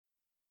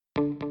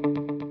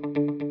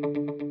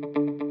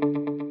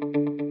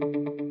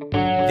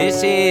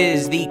This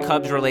is the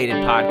Cubs-related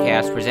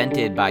podcast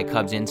presented by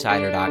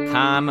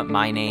CubsInsider.com.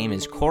 My name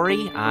is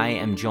Corey. I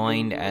am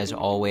joined, as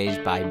always,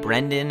 by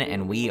Brendan,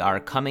 and we are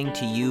coming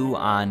to you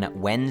on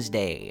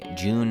Wednesday,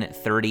 June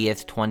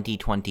 30th,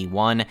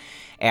 2021,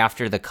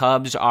 after the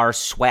Cubs are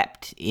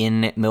swept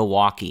in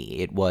Milwaukee.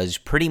 It was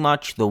pretty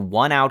much the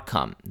one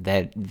outcome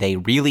that they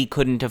really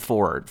couldn't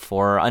afford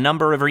for a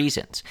number of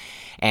reasons,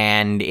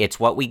 and it's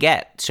what we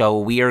get. So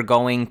we are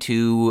going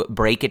to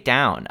break it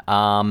down.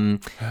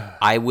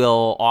 I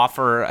will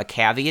offer a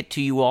caveat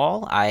to you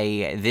all.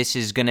 We're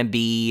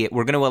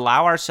going to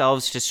allow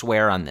ourselves to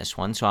swear on this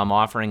one, so I'm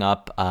offering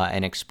up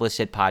an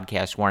explicit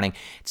podcast warning.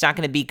 It's not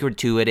going to be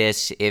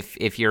gratuitous.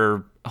 If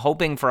you're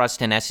hoping for us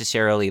to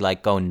necessarily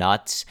go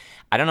nuts,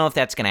 I don't know if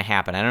that's going to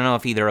happen. I don't know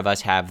if either of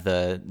us have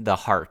the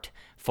heart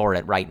for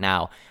it right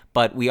now,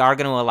 but we are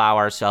going to allow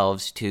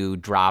ourselves to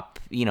drop,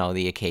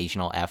 the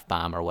occasional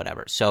F-bomb or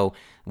whatever. So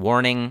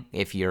warning,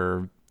 if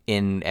you're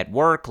at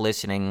work,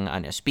 listening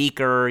on a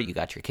speaker, you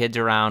got your kids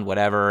around,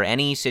 whatever,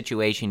 any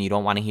situation you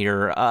don't want to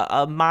hear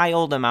a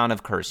mild amount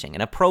of cursing,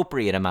 an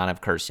appropriate amount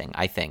of cursing,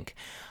 I think.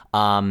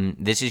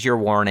 This is your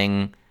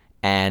warning,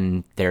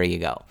 and there you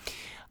go.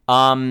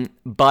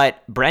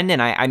 But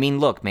Brendan, I mean,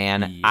 look,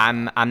 man,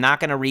 yeah. I'm not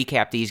going to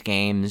recap these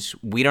games.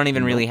 We don't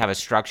even really have a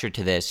structure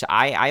to this.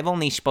 I've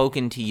only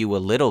spoken to you a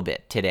little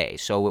bit today,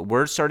 so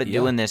we're sort of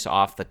doing this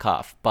off the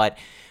cuff, but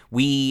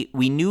we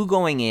knew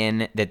going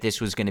in that this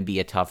was going to be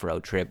a tough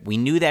road trip. We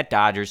knew that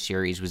Dodgers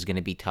series was going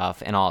to be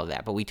tough and all of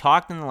that. But we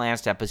talked in the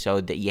last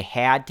episode that you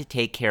had to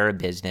take care of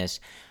business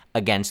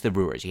against the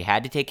Brewers. You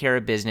had to take care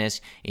of business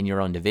in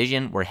your own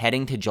division. We're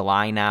heading to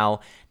July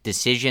now.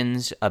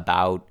 Decisions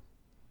about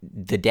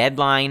the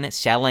deadline,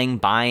 selling,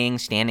 buying,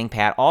 standing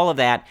pat, all of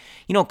that,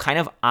 kind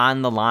of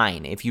on the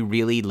line if you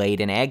really laid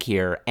an egg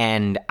here.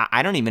 And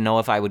I don't even know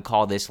if I would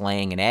call this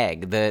laying an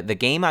egg. The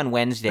game on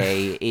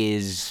Wednesday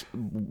is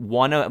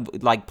one of,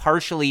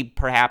 partially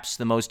perhaps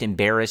the most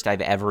embarrassed I've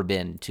ever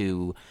been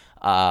to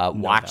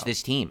watch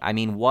this team. I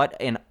mean, what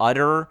an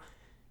utter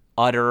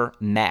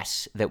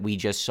mess that we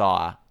just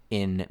saw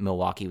in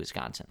Milwaukee,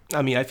 Wisconsin.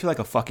 I mean, I feel like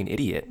a fucking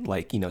idiot. 2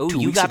 weeks ago,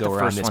 you got the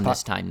first one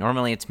this time.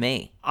 Normally, it's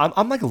me. I'm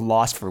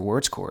lost for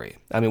words, Corey.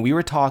 I mean, we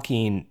were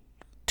talking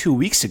 2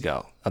 weeks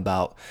ago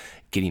about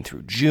getting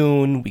through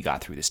June. We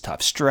got through this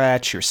tough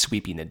stretch. You're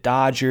sweeping the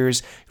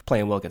Dodgers. You're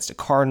playing well against the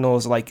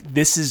Cardinals.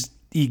 This is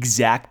the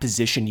exact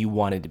position you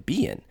wanted to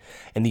be in.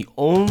 And the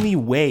only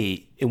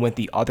way it went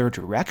the other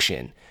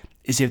direction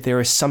is if there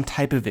is some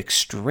type of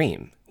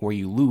extreme where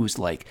you lose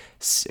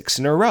 6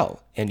 in a row,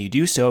 and you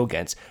do so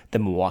against the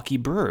Milwaukee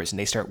Brewers, and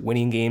they start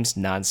winning games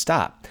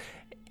nonstop,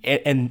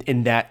 and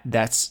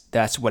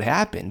that's what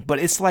happened. But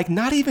it's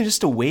not even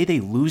just the way they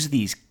lose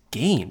these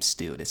games,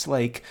 dude. It's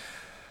I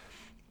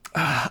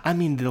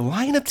mean, the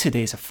lineup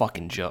today is a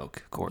fucking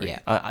joke, Corey. Yeah.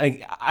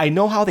 I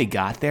know how they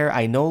got there.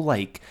 I know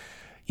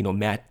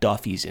Matt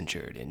Duffy's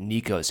injured, and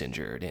Nico's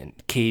injured, and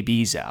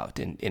KB's out,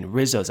 and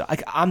Rizzo's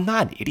out. I'm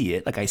not an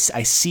idiot. I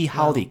see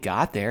how they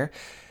got there.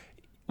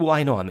 Well,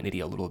 I know I'm an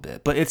idiot a little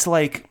bit, but it's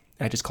I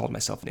just called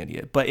myself an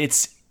idiot. But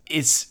it's.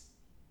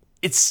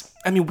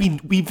 I mean,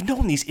 we've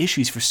known these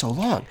issues for so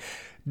long.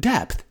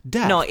 Depth.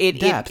 No,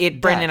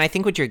 Brendan, I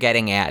think what you're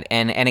getting at,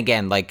 and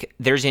again,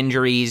 there's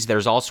injuries,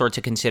 there's all sorts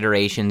of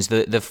considerations.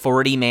 The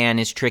 40-man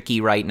is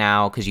tricky right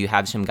now because you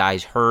have some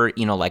guys hurt.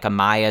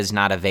 Amaya's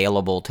not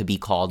available to be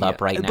called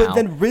up right now. But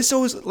then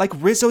Rizzo's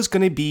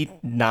going to be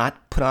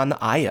not put on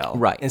the IL,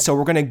 right? And so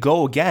we're going to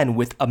go again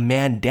with a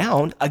man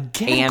down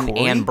again, Corey,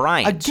 and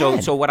Brian.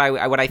 Again. So what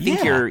I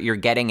think you're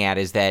getting at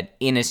is that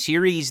in a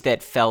series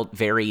that felt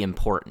very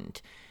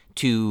important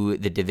to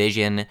the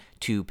division,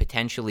 to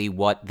potentially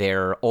what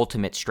their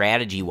ultimate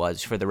strategy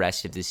was for the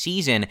rest of the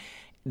season,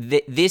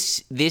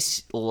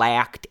 this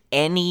lacked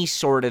any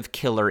sort of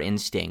killer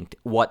instinct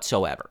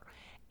whatsoever.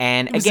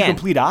 And it was again, the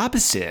complete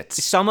opposite.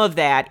 Some of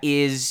that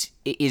is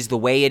the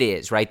way it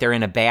is, right? They're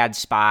in a bad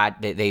spot.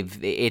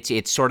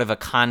 It's sort of a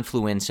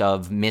confluence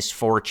of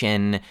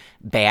misfortune,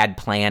 bad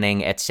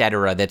planning,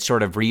 etc., that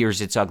sort of rears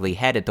its ugly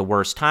head at the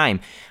worst time.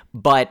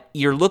 But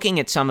you're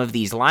looking at some of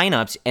these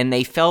lineups, and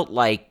they felt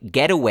like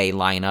getaway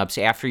lineups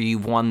after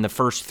you've won the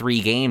first 3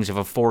 games of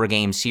a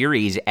 4-game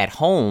series at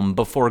home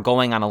before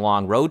going on a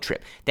long road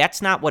trip. That's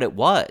not what it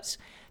was.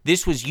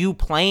 This was you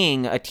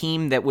playing a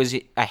team that was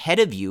ahead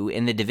of you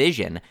in the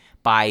division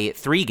by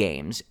 3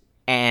 games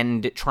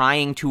and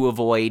trying to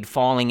avoid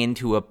falling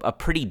into a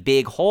pretty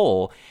big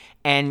hole.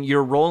 And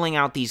you're rolling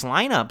out these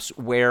lineups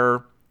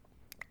where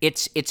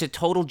it's a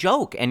total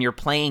joke, and you're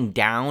playing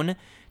down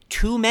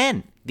 2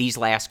 men these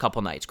last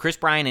couple nights. Chris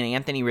Bryant and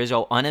Anthony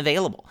Rizzo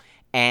unavailable.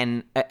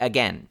 And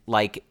again,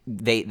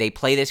 they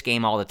play this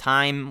game all the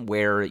time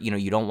where,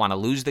 you don't want to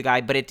lose the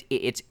guy, but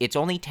it's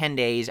only 10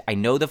 days. I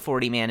know the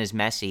 40-man is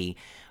messy,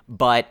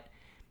 but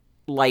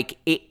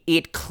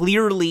it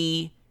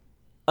clearly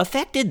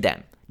affected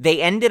them. They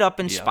ended up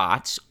in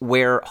spots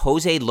where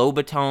Jose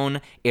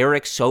Lobaton,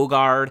 Eric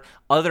Sogard,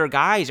 other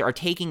guys are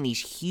taking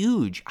these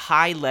huge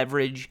high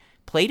leverage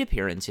plate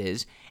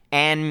appearances,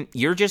 and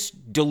you're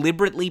just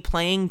deliberately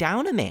playing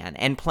down a man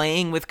and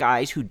playing with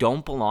guys who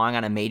don't belong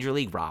on a major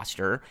league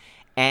roster.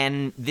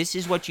 And this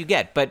is what you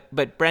get.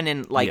 But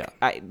Brendan,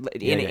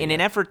 in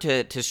an effort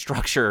to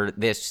structure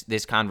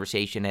this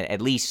conversation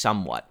at least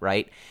somewhat,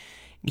 right?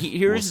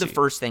 Here's the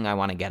first thing I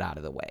want to get out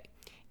of the way.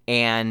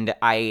 And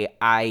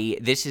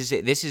this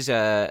is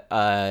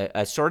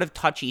a sort of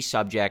touchy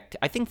subject,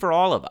 I think, for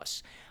all of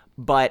us.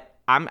 But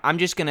I'm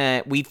just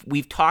gonna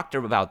we've talked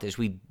about this.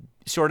 We've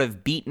sort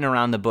of beaten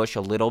around the bush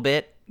a little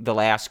bit the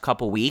last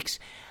couple weeks.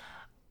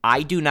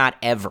 I do not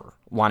ever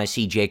want to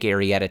see Jake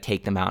Arrieta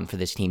take the mound for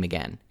this team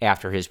again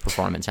after his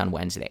performance on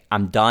Wednesday.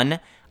 I'm done.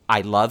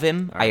 I love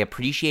him. I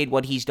appreciate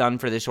what he's done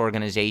for this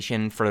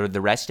organization for the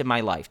rest of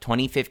my life.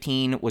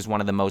 2015 was one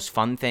of the most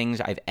fun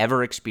things I've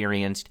ever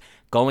experienced,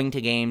 going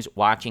to games,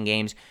 watching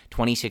games.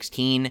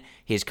 2016,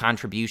 his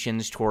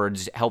contributions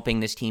towards helping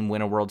this team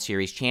win a World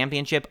Series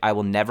championship, I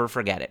will never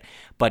forget it.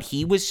 But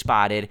he was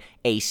spotted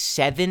a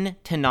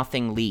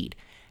 7-0 lead.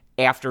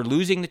 After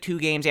losing the 2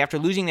 games, after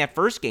losing that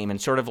first game in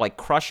sort of like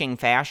crushing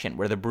fashion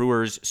where the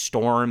Brewers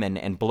storm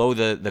and blow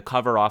the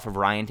cover off of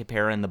Ryan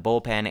Tepera in the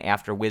bullpen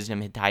after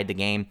Wisdom had tied the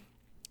game,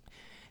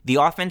 the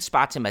offense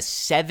spots him a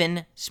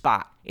 7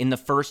 spot in the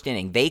first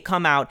inning. They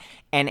come out,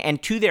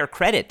 and to their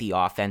credit, the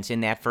offense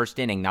in that first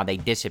inning, now they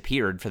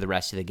disappeared for the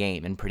rest of the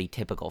game in pretty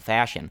typical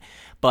fashion,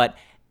 but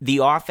the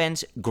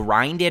offense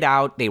grinded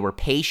out. They were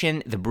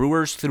patient. The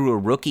Brewers threw a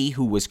rookie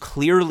who was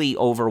clearly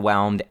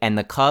overwhelmed, and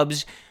the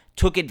Cubs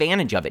took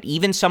advantage of it.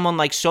 Even someone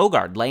like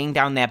Sogard laying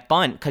down that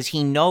bunt because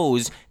he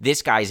knows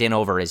this guy's in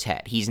over his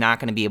head. He's not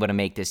going to be able to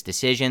make this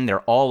decision.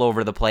 They're all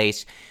over the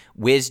place.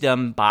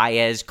 Wisdom,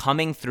 Baez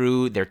coming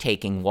through. They're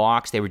taking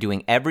walks. They were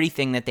doing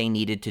everything that they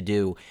needed to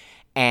do.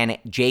 And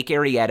Jake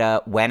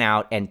Arrieta went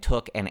out and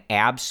took an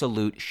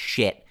absolute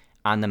shit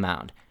on the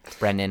mound.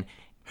 Brendan,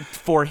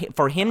 for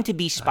him to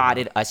be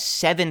spotted a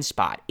 7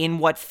 spot in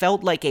what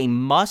felt like a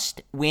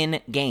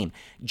must-win game.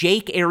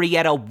 Jake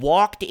Arrieta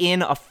walked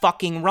in a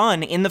fucking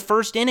run in the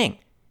first inning.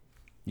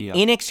 Yeah.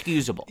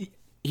 Inexcusable.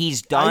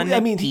 He's done.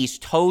 I mean, he's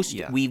toast.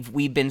 Yeah.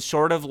 We've been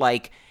sort of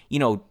like,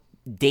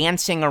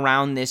 dancing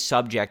around this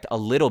subject a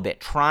little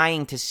bit,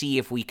 trying to see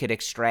if we could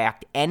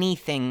extract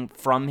anything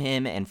from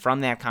him and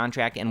from that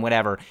contract and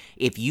whatever.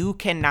 If you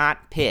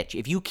cannot pitch,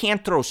 if you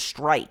can't throw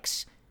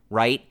strikes,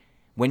 right?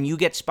 When you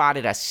get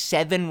spotted a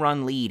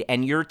 7-run lead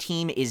and your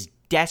team is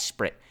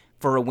desperate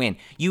for a win,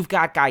 you've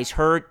got guys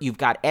hurt, you've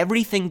got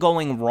everything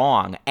going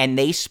wrong, and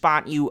they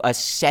spot you a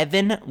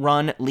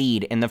 7-run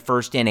lead in the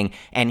first inning,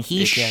 and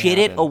he shit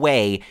it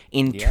away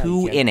in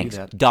 2 innings.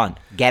 Done.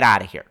 Get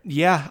out of here.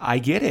 Yeah, I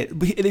get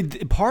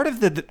it. Part of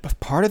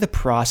the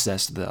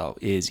process, though,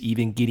 is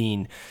even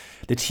getting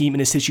the team in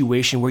a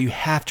situation where you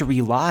have to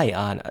rely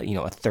on a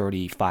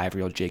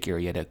 35-year-old Jake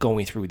Arrieta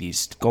going through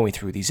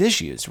these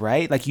issues,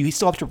 right? Like you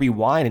still have to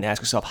rewind and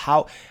ask yourself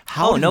how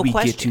did we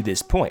get to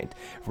this point,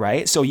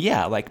 right? So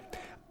yeah, like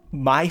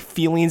my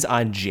feelings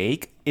on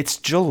Jake, it's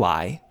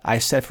July. I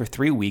said for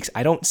 3 weeks,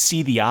 I don't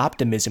see the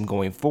optimism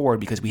going forward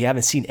because we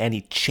haven't seen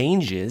any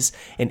changes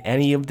in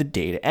any of the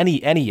data,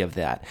 any of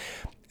that.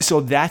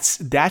 So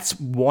that's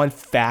one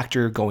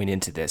factor going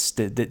into this.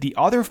 The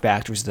other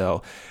factors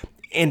though,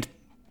 and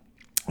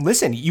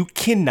listen, you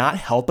cannot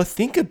help but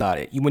think about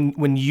it.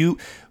 When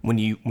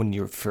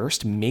your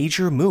first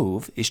major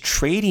move is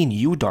trading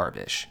Yu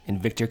Darvish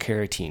and Victor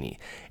Caratini,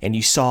 and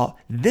you saw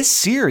this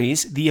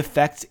series, the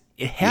effect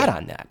it had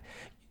on that,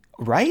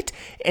 right?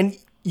 And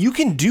you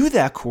can do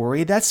that,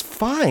 Corey. That's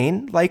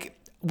fine. Like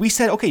we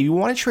said, okay, you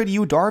want to trade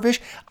Yu Darvish?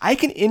 I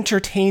can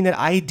entertain that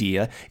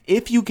idea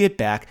if you get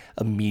back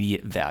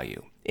immediate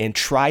value and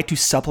try to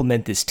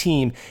supplement this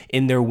team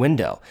in their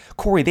window.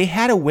 Corey, they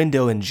had a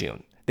window in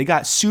June. They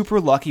got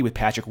super lucky with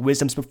Patrick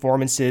Wisdom's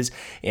performances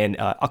and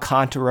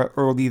Alcantara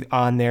early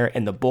on there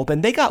and the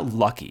bullpen. They got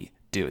lucky,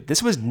 dude.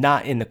 This was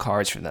not in the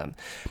cards for them.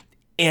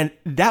 And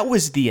that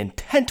was the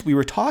intent we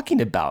were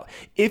talking about.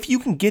 If you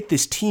can get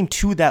this team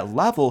to that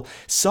level,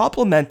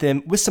 supplement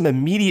them with some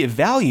immediate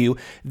value,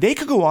 they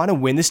could go on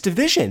and win this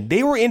division.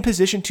 They were in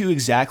position to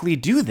exactly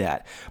do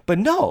that. But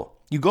no.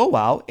 You go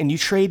out and you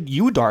trade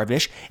Yu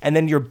Darvish and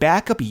then your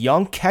backup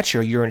young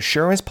catcher, your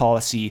insurance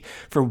policy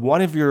for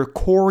one of your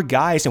core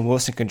guys in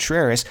Wilson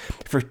Contreras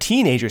for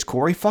teenagers,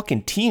 Corey,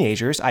 fucking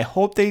teenagers. I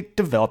hope they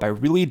develop. I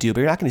really do. But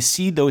you're not going to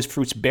see those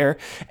fruits bear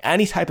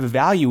any type of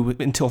value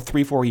until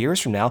 3-4 years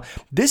from now.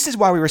 This is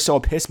why we were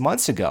so pissed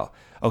months ago.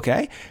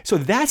 Okay? So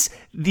that's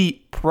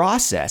the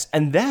process.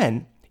 And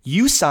then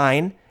you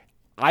sign,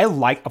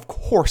 of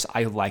course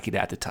I like it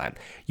at the time.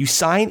 You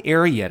sign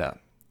Arrieta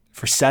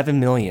for $7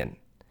 million.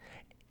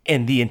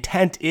 And the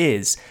intent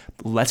is,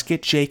 let's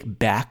get Jake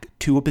back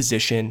to a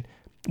position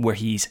where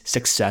he's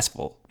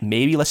successful.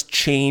 Maybe let's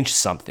change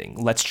something.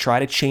 Let's try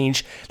to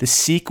change the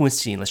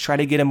sequencing. Let's try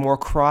to get him more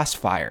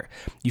crossfire.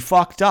 You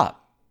fucked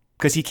up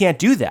because he can't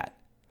do that.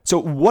 So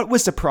what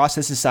was the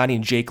process of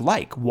signing Jake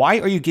like? Why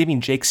are you giving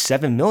Jake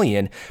 $7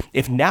 million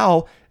if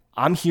now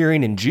I'm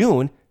hearing in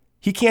June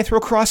he can't throw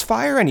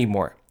crossfire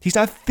anymore? He's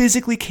not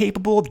physically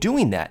capable of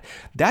doing that.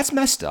 That's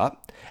messed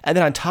up. And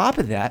then on top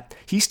of that,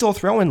 he's still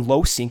throwing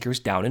low sinkers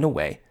down and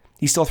away.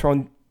 He's still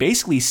throwing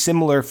basically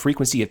similar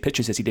frequency of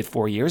pitches as he did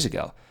 4 years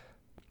ago.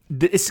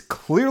 It's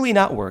clearly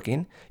not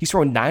working. He's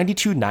throwing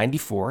 92,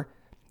 94.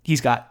 He's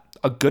got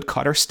a good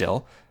cutter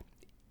still.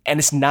 And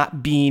it's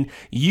not being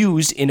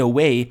used in a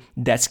way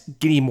that's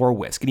getting more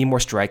whiffs, getting more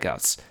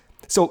strikeouts.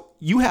 So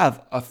you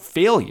have a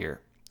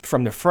failure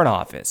from the front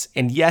office.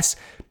 And yes,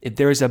 if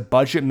there is a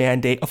budget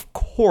mandate, of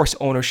course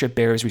ownership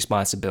bears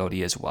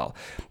responsibility as well.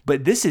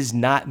 But this is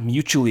not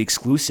mutually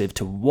exclusive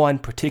to one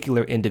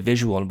particular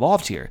individual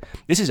involved here.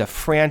 This is a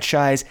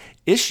franchise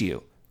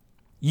issue.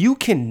 You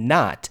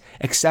cannot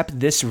accept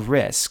this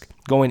risk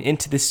going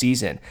into the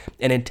season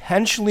and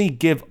intentionally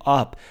give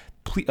up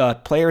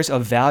players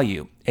of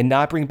value and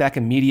not bring back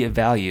immediate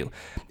value.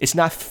 It's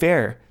not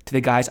fair to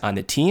the guys on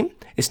the team.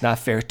 It's not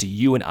fair to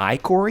you and I,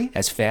 Corey,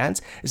 as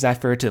fans. It's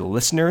not fair to the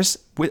listeners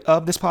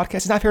of this podcast.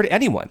 It's not fair to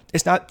anyone.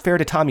 It's not fair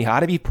to Tommy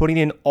Hotovy putting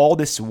in all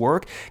this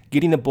work,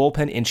 getting the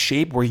bullpen in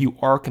shape where you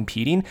are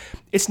competing.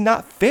 It's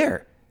not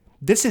fair.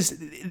 This is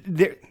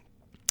there.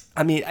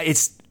 I mean,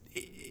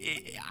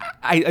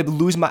 I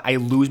lose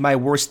my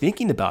words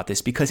thinking about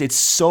this because it's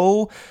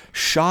so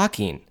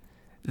shocking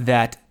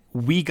that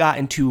we got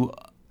into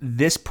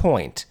this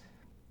point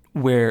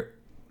where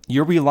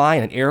you're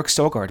relying on Eric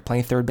Sogard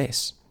playing third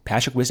base,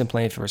 Patrick Wisdom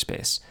playing first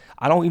base.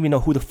 I don't even know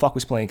who the fuck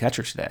was playing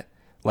catcher today.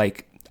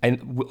 Like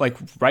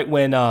right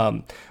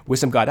when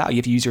Wisdom got out, you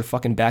have to use your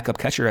fucking backup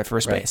catcher at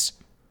first base,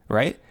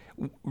 right?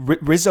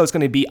 Rizzo is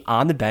going to be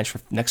on the bench for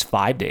the next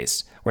 5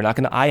 days. We're not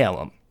going to IL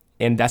him.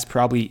 And that's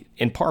probably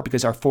in part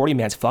because our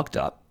 40-man's fucked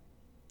up.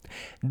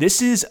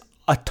 This is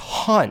a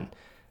ton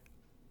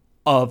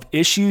of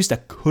issues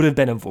that could have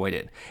been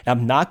avoided. And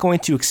I'm not going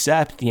to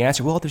accept the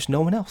answer, well, there's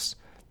no one else.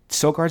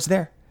 Sogard's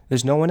there.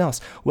 There's no one else.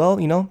 Well,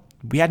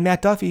 we had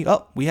Matt Duffy.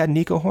 Oh, we had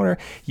Nico Hoerner.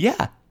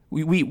 Yeah,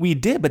 we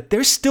did, but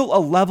there's still a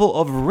level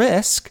of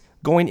risk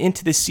going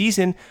into the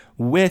season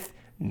with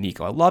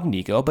Nico. I love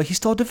Nico, but he's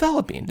still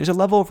developing. There's a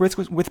level of risk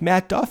with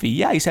Matt Duffy.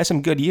 Yeah, he's had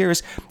some good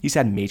years. He's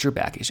had major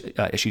back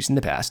issues in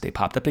the past. They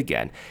popped up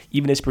again.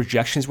 Even his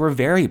projections were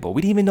variable.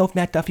 We didn't even know if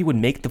Matt Duffy would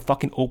make the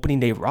fucking opening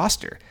day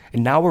roster.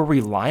 And now we're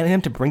relying on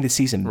him to bring the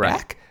season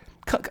back?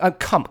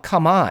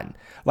 Come on.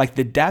 Like,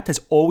 the depth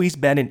has always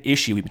been an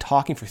issue. We've been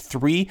talking for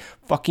 3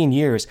 fucking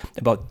years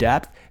about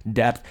depth.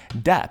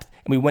 And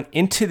we went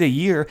into the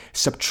year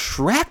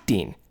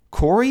subtracting,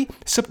 Corey,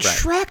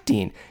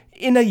 subtracting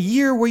in a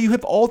year where you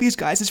have all these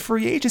guys as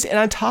free agents. And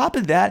on top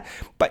of that,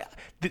 but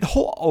the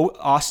whole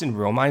Austin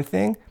Romine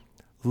thing,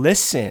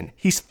 listen,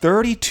 he's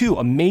 32,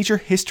 a major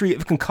history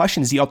of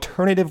concussions. The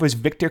alternative was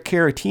Victor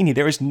Caratini.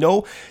 There is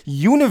no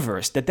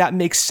universe that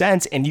makes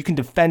sense and you can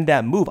defend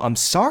that move. I'm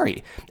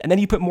sorry. And then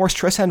you put more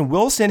stress on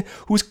Wilson,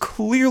 who's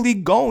clearly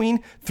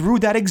going through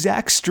that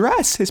exact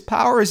stress. His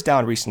power is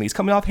down recently. He's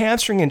coming off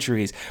hamstring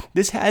injuries.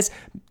 This has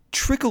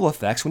trickle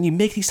effects when you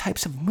make these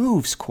types of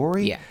moves,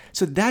 Corey. Yeah.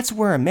 So that's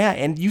where I'm at,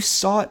 and you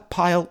saw it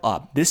pile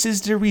up. This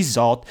is the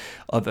result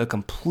of a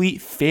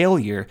complete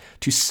failure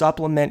to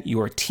supplement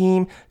your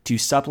team, to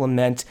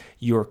supplement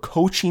your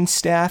coaching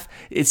staff.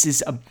 It's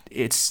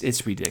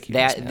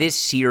ridiculous. This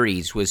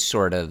series was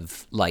sort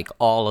of like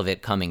all of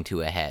it coming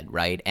to a head,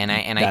 right? And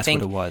I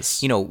think what it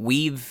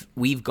was.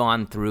 We've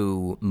gone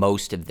through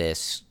most of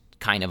this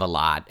kind of a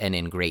lot and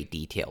in great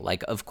detail.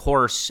 Like, of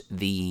course,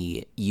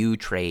 the U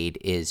trade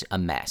is a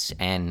mess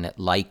and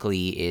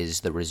likely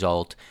is the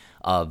result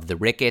of the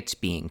Ricketts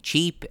being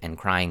cheap and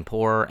crying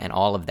poor and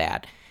all of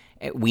that.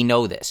 We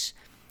know this.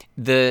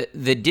 The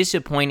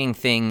disappointing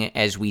thing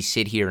as we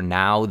sit here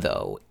now,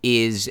 though,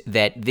 is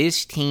that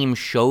this team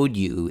showed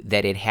you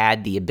that it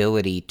had the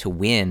ability to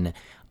win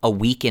a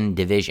weakened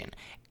division.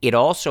 It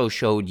also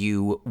showed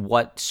you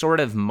what sort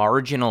of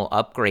marginal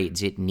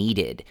upgrades it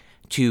needed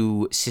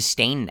to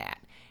sustain that.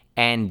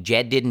 And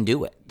Jed didn't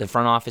do it. The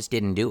front office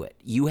didn't do it.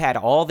 You had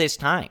all this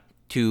time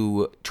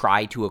to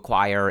try to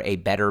acquire a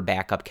better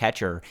backup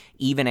catcher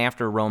even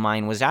after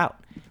Romine was out,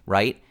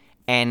 right?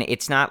 And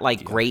it's not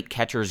like great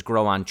catchers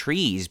grow on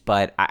trees,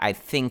 but I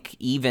think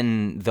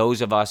even those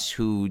of us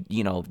who,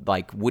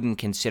 wouldn't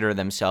consider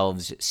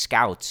themselves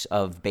scouts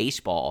of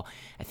baseball,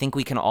 I think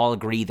we can all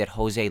agree that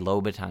Jose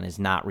Lobaton is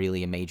not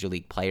really a major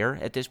league player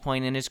at this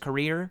point in his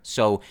career.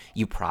 So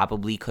you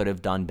probably could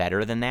have done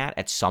better than that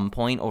at some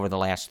point over the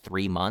last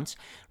 3 months,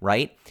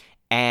 right?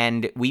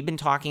 And we've been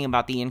talking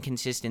about the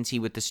inconsistency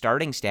with the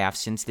starting staff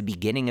since the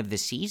beginning of the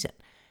season.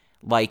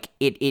 Like,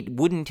 it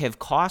wouldn't have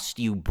cost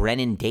you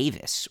Brennan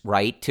Davis,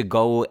 right, to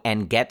go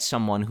and get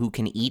someone who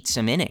can eat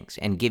some innings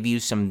and give you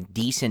some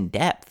decent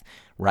depth,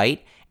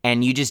 right?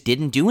 And you just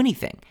didn't do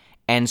anything.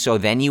 And so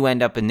then you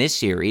end up in this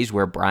series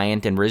where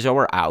Bryant and Rizzo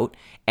are out,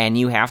 and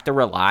you have to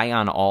rely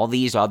on all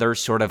these other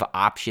sort of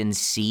option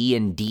C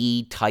and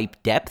D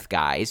type depth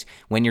guys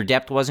when your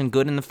depth wasn't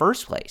good in the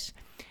first place.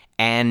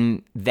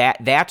 And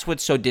that's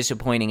what's so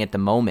disappointing at the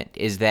moment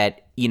is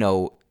that,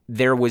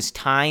 there was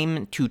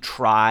time to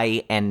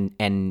try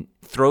and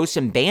throw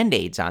some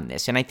Band-Aids on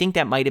this. And I think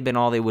that might have been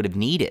all they would have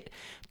needed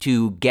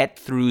to get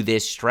through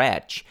this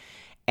stretch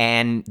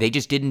And they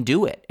just didn't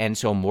do it. And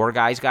so more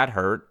guys got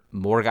hurt.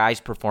 More guys'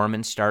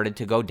 performance started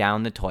to go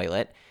down the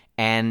toilet.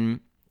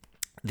 And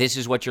this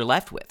is what you're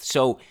left with.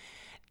 So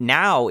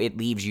now it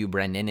leaves you,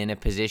 Brendan, in a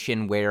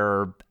position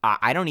where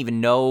I don't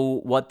even know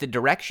what the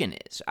direction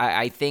is.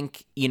 I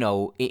think,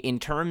 in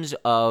terms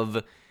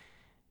of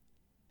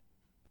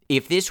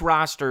if this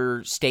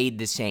roster stayed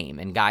the same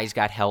and guys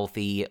got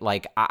healthy,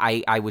 like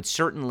I would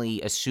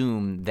certainly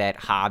assume that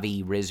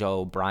Javi,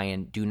 Rizzo,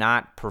 Bryant do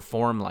not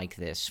perform like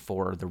this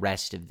for the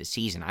rest of the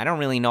season. I don't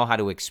really know how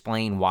to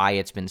explain why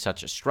it's been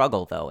such a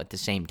struggle, though, at the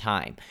same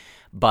time.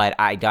 But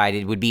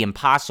it would be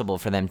impossible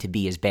for them to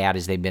be as bad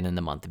as they've been in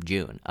the month of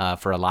June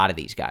for a lot of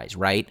these guys,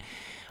 right?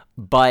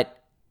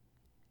 But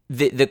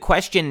the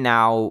question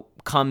now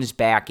comes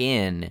back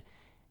in,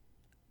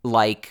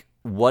 like,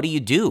 what do you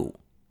do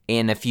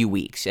in a few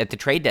weeks at the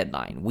trade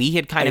deadline? We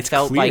had kind of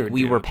felt like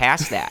we were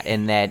past that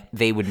and that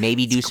they would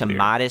maybe do some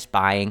modest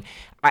buying.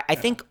 I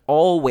think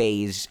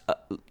always,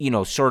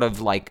 sort of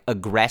like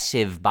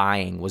aggressive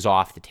buying was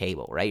off the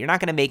table, right? You're not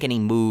going to make any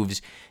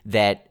moves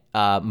that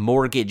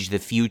mortgage the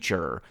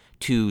future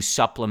to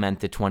supplement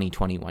the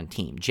 2021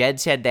 team. Jed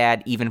said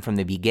that even from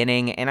the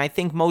beginning, and I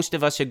think most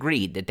of us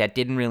agreed that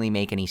didn't really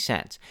make any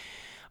sense.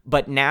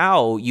 But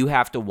now you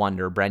have to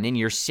wonder, Brendan,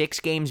 you're 6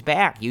 games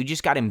back. You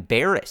just got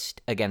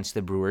embarrassed against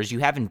the Brewers. You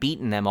haven't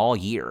beaten them all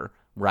year,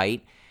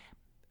 right?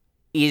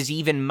 Is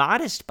even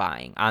modest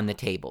buying on the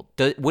table?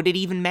 Would it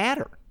even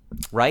matter,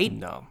 right?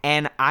 No.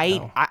 And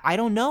I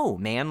don't know,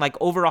 man. Like,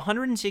 over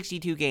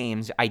 162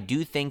 games, I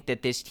do think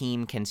that this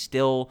team can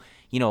still,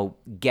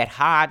 get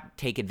hot,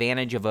 take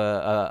advantage of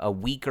a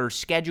weaker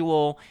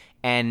schedule,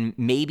 and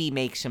maybe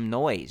make some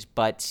noise.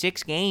 But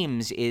 6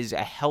 games is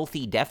a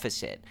healthy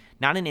deficit.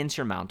 Not an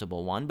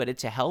insurmountable one, but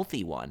it's a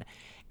healthy one.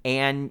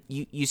 And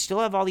you still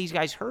have all these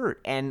guys hurt,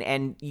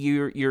 and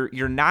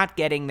you're not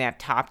getting that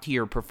top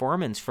tier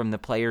performance from the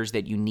players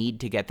that you need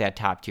to get that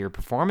top tier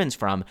performance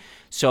from.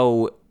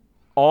 So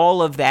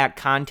all of that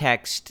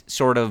context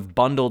sort of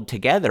bundled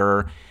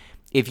together,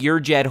 if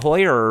you're Jed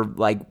Hoyer,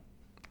 like,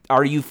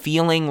 are you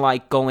feeling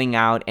like going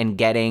out and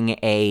getting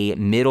a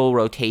middle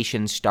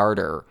rotation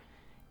starter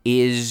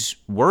is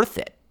worth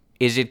it?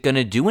 Is it going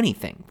to do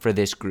anything for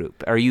this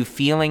group? Are you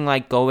feeling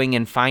like going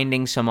and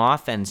finding some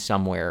offense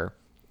somewhere,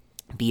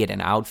 be it an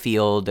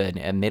outfield,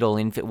 a middle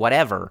infield,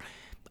 whatever?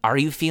 Are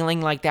you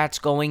feeling like that's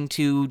going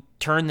to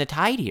turn the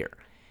tide here?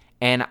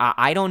 And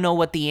I don't know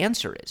what the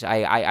answer is.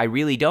 I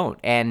really don't.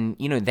 And,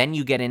 then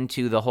you get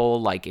into the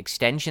whole, like,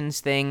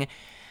 extensions thing.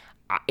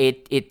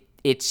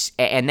 It's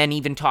and then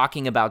even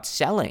talking about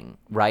selling,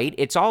 right?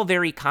 It's all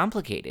very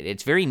complicated.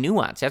 It's very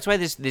nuanced. That's why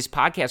this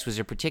podcast was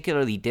a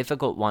particularly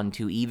difficult one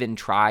to even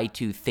try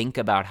to think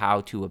about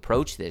how to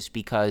approach this,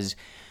 because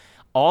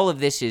all of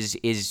this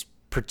is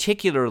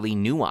particularly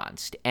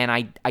nuanced, and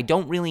I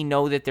don't really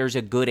know that there's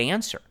a good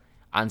answer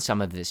on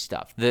some of this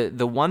stuff.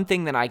 The one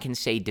thing that I can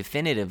say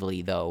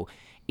definitively, though,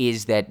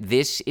 is that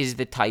this is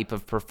the type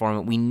of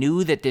performance. We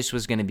knew that this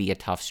was going to be a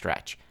tough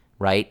stretch,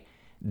 right?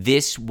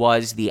 This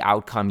was the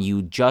outcome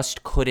you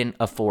just couldn't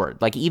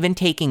afford. Like, even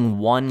taking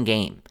one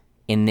game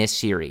in this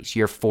series,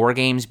 you're 4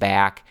 games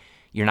back,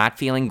 you're not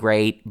feeling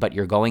great, but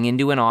you're going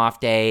into an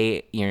off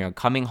day,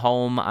 coming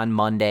home on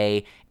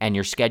Monday, and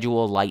your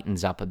schedule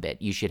lightens up a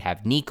bit. You should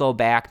have Nico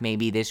back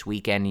maybe this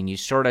weekend, and you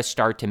sort of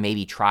start to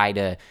maybe try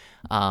to,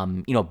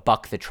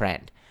 buck the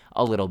trend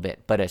a little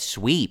bit. But a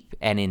sweep,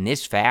 and in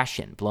this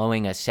fashion,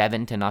 blowing a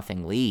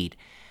 7-0 lead,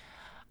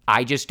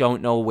 I just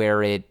don't know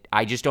where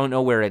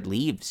it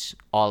leaves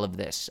all of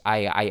this.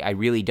 I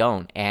really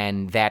don't.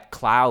 And that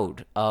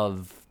cloud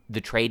of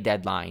the trade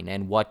deadline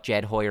and what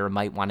Jed Hoyer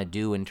might want to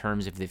do in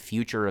terms of the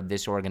future of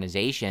this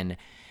organization,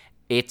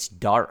 it's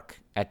dark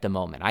at the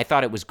moment. I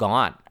thought it was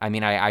gone. I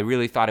mean, I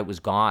really thought it was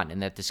gone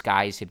and that the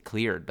skies had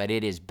cleared, but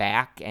it is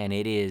back and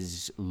it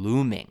is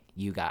looming,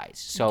 you guys.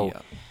 So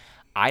yeah.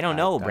 I don't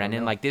know,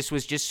 Brendan. Like, this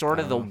was just sort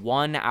of the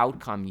one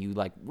outcome you,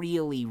 like,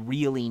 really,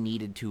 really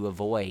needed to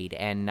avoid.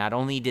 And not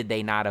only did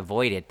they not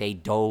avoid it, they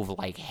dove,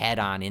 like, head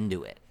on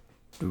into it.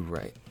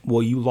 Right.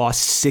 Well, you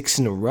lost 6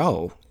 in a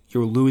row.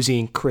 You're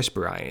losing Chris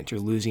Bryant. You're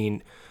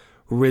losing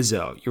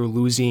Rizzo. You're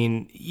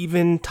losing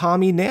even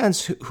Tommy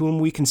Nance, whom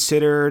we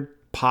considered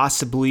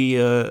possibly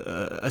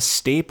a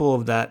staple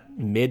of that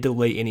mid to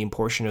late inning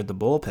portion of the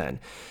bullpen.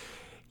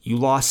 You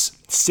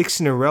lost 6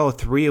 in a row,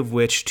 3 of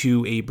which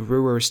to a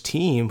Brewers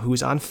team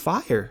who's on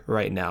fire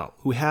right now,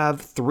 who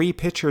have 3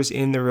 pitchers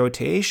in the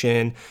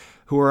rotation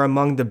who are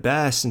among the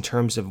best in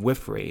terms of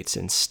whiff rates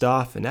and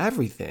stuff and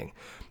everything.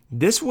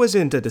 This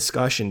wasn't a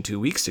discussion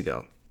 2 weeks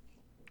ago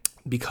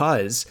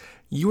because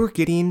you were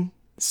getting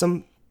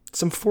some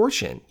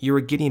fortune. You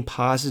were getting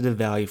positive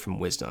value from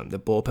Wisdom. The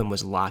bullpen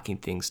was locking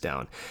things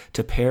down.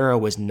 Tepera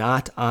was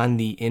not on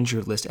the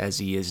injured list as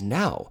he is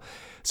now.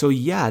 So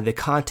yeah, the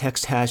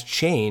context has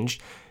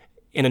changed,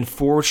 and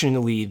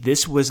unfortunately,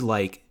 this was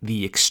like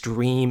the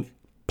extreme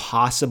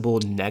possible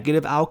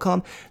negative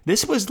outcome.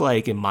 This was,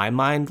 like, in my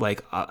mind,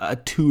 like a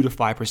 2 to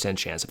 5%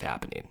 chance of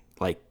happening.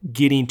 Like,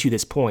 getting to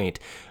this point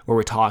where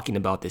we're talking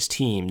about this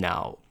team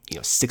now,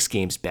 6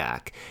 games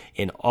back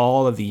and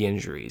all of the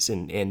injuries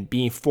and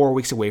being 4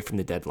 weeks away from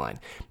the deadline.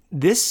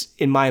 This,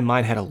 in my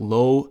mind, had a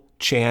low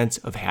chance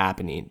of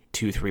happening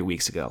 2-3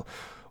 weeks ago.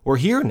 We're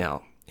here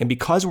now. And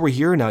because we're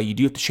here now, you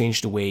do have to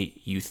change the way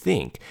you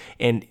think.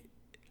 And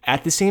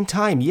at the same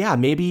time, yeah,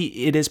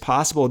 maybe it is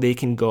possible they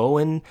can go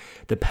and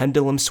the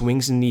pendulum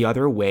swings in the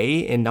other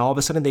way and all of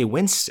a sudden they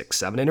win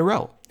 6-7 in a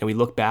row. And we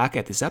look back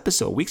at this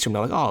episode weeks from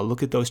now like, oh,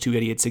 look at those 2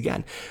 idiots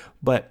again.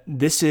 But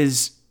this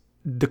is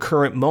the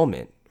current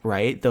moment,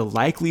 right? The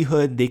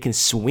likelihood they can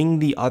swing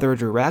the other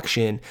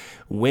direction,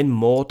 win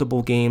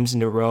multiple games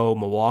in a row.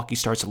 Milwaukee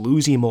starts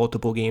losing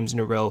multiple games in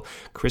a row.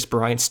 Chris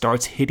Bryant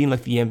starts hitting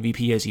like the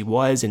MVP as he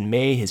was in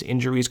May. His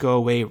injuries go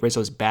away.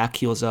 Rizzo's back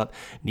heals up.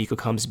 Nico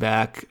comes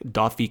back.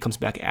 Duffy comes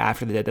back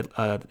after the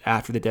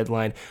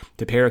deadline.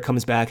 DePera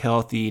comes back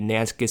healthy.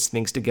 Nance gets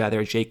things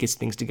together. Jake gets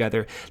things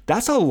together.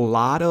 That's a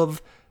lot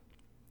of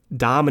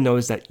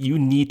dominoes that you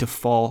need to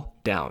fall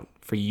down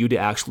for you to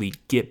actually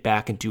get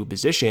back into a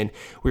position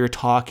where you're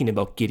talking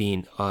about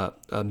getting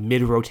a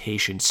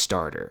mid-rotation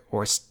starter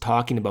or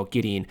talking about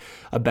getting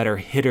a better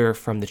hitter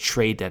from the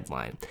trade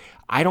deadline.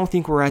 I don't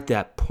think we're at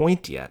that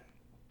point yet.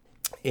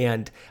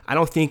 And I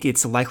don't think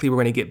it's likely we're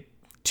going to get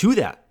to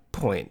that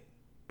point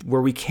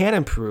where we can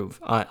improve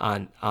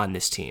on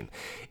this team.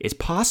 It's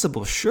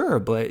possible, sure,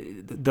 but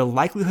the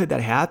likelihood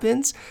that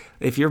happens,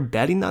 if you're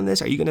betting on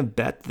this, are you going to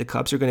bet the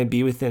Cubs are going to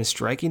be within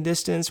striking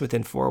distance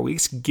within 4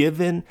 weeks,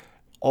 given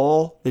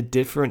all the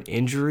different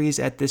injuries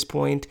at this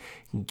point,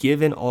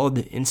 given all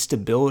the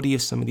instability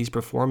of some of these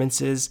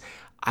performances?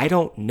 I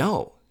don't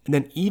know. And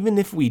then even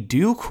if we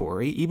do,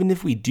 Corey, even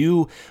if we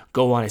do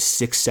go on a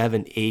 6,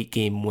 7, 8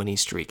 game winning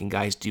streak and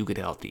guys do get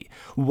healthy,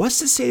 what's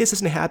to say this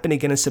doesn't happen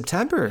again in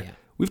September? Yeah.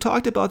 We've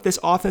talked about this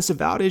offensive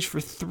outage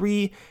for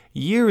 3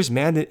 years,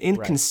 man. The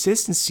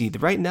inconsistency.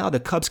 Right now, the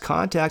Cubs'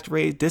 contact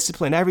rate,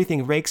 discipline,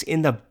 everything ranks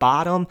in the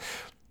bottom,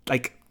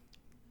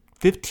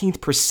 15th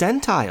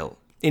percentile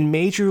in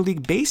Major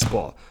League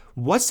Baseball.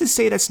 What's to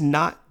say that's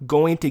not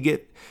going to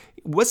get?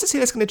 What's to say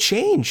that's going to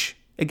change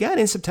again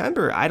in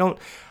September? I don't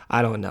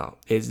know.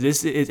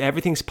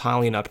 Everything's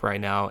piling up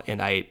right now,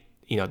 and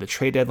the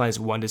trade deadline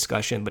is one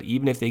discussion, but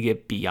even if they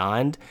get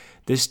beyond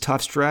this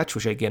tough stretch,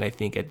 which again I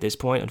think at this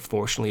point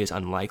unfortunately is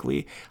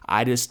unlikely,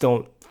 I just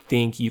don't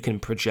think you can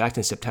project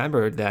in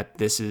September that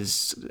this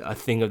is a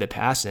thing of the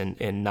past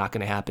and not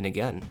going to happen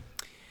again.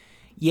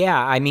 Yeah,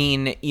 I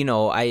mean,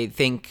 I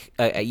think,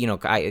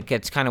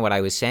 it's kind of what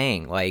I was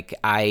saying.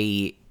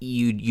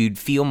 You'd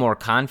feel more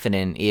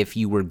confident if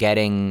you were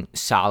getting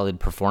solid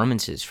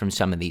performances from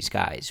some of these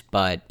guys.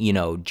 But,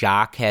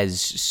 Jock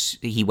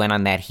he went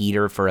on that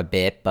heater for a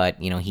bit, but,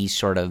 he's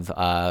sort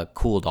of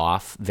cooled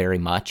off very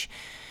much.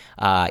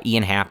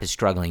 Ian Happ is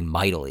struggling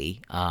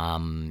mightily,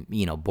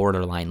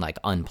 borderline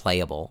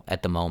unplayable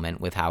at the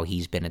moment with how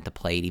he's been at the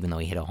plate, even though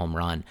he hit a home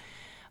run.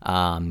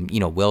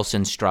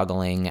 Wilson's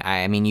struggling.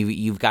 I mean,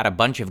 you've got a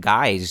bunch of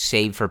guys,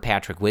 save for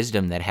Patrick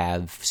Wisdom, that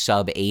have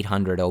sub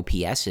 800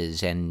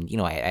 OPSs and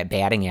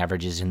batting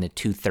averages in the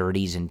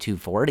 230s and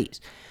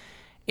 240s.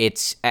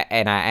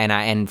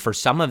 And for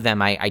some of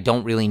them, I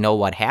don't really know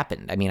what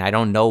happened. I mean, I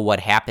don't know what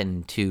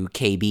happened to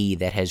KB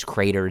that has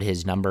cratered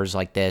his numbers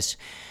like this.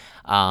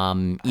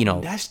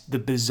 That's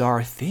the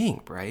bizarre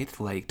thing, right?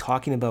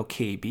 Talking about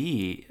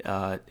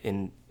KB,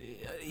 and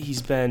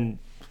he's been,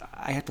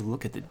 I have to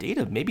look at the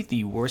data, maybe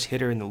the worst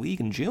hitter in the league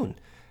in June.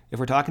 If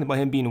we're talking about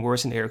him being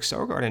worse than Eric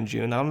Sogard in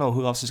June, I don't know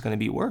who else is going to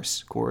be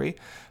worse, Corey.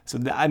 So,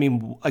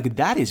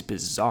 that is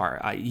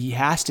bizarre. He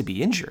has to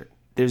be injured.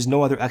 There's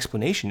no other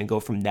explanation to go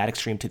from that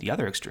extreme to the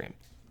other extreme.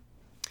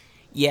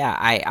 Yeah,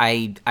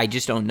 I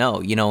just don't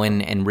know,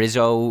 and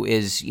Rizzo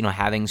is,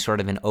 having sort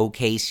of an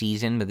okay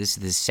season, but this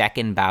is the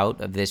second bout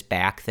of this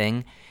back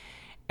thing.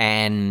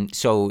 And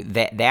so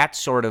that's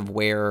sort of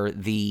where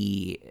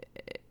the,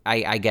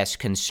 I guess,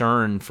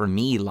 concern for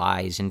me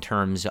lies in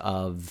terms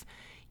of,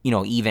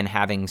 even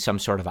having some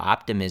sort of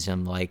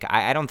optimism.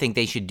 I don't think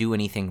they should do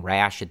anything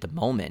rash at the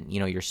moment.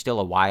 You're still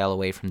a while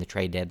away from the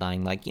trade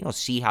deadline.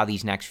 See how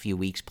these next few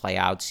weeks play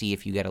out, see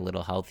if you get a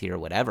little healthier or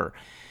whatever.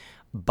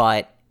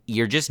 But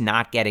you're just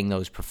not getting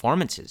those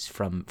performances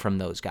from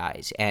those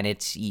guys. And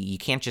you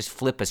can't just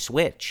flip a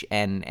switch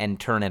and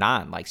turn it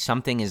on.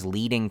 Something is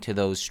leading to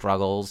those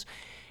struggles,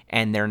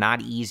 and they're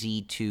not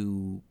easy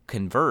to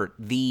convert.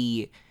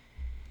 The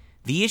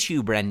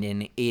issue,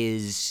 Brendan,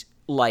 is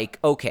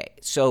okay,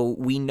 so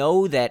we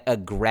know that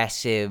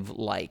aggressive,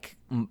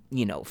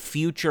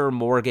 future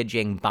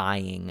mortgaging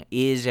buying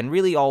is and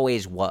really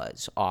always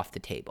was off the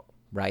table,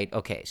 right?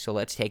 Okay, so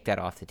let's take that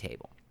off the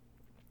table.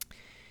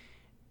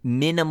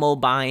 Minimal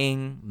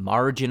buying,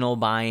 marginal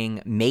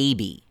buying,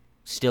 maybe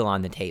still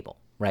on the table,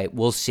 right?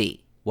 We'll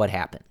see what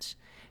happens.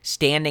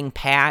 Standing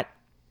pat,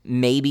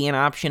 maybe an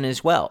option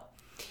as well.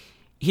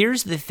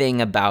 Here's the thing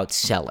about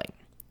selling,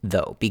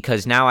 though,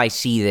 because now I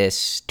see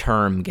this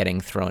term getting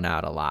thrown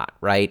out a lot,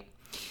 right?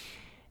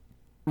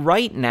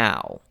 Right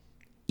now,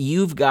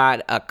 you've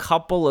got a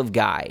couple of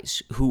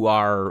guys who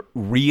are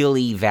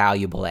really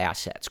valuable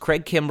assets.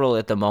 Craig Kimbrell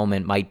at the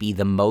moment might be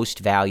the most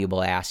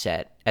valuable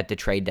asset at the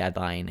trade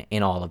deadline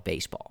in all of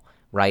baseball,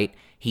 right?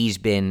 He's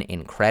been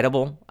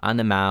incredible on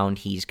the mound.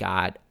 He's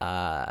got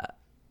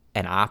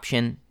an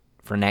option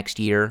for next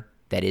year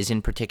that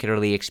isn't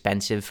particularly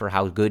expensive for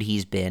how good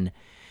he's been.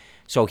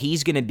 So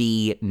he's going to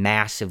be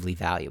massively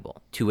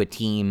valuable to a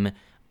team,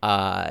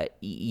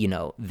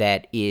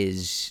 that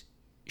is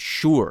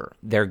sure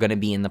they're going to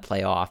be in the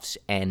playoffs,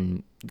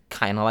 and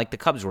kind of like the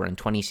Cubs were in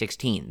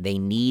 2016. They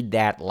need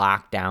that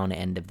lockdown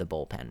end of the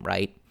bullpen,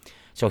 right?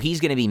 So he's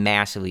going to be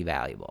massively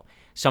valuable.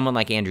 Someone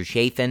like Andrew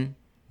Chafin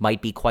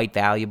might be quite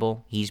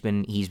valuable. He's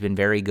been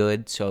very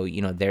good. So,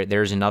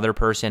 there's another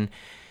person.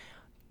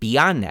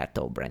 Beyond that,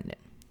 though, Brendan,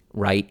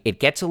 right, it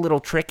gets a little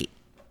tricky.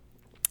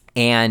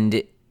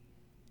 And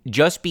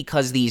just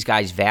because these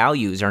guys'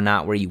 values are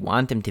not where you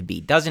want them to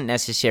be doesn't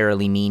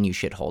necessarily mean you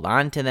should hold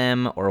on to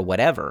them or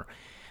whatever.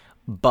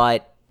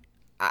 But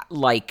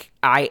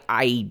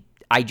I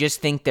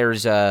just think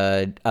there's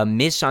a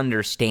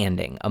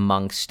misunderstanding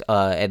amongst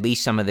at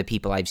least some of the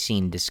people I've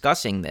seen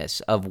discussing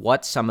this of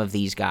what some of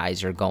these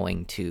guys are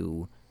going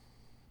to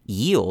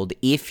yield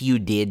if you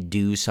did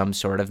do some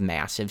sort of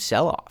massive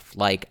sell-off.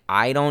 Like,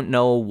 I don't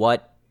know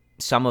what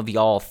some of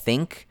y'all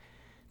think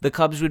the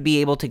Cubs would be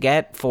able to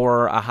get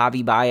for a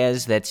Javi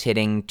Baez that's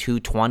hitting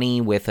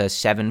 .220 with a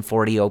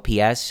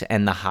 .740 OPS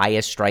and the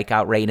highest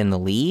strikeout rate in the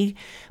league,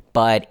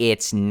 but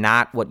it's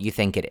not what you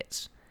think it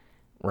is,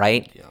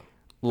 right? Yeah.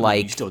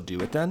 Like, you still do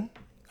it then?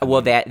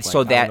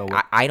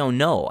 I don't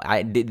know.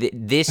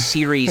 This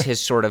series has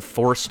sort of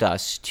forced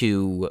us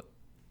to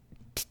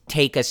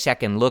take a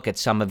second look at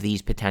some of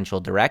these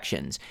potential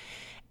directions.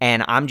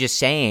 And I'm just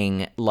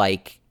saying,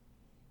 like,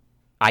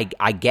 I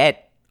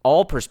get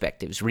all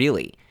perspectives,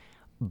 really.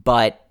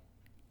 But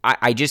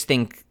I just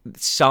think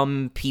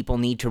some people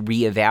need to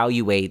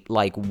reevaluate,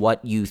 like,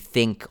 what you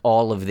think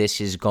all of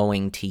this is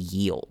going to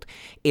yield.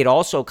 It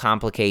also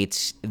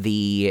complicates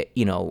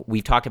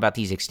we've talked about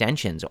these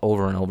extensions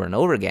over and over and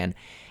over again.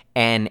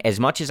 And as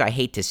much as I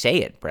hate to say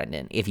it,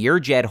 Brendan, if you're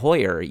Jed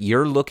Hoyer,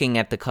 you're looking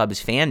at the Cubs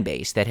fan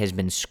base that has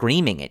been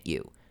screaming at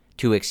you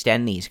to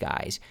extend these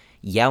guys,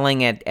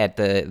 yelling at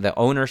the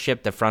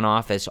ownership, the front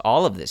office,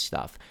 all of this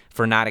stuff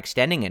for not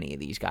extending any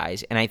of these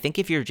guys. And I think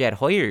if you're Jed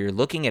Hoyer, you're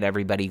looking at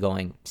everybody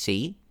going,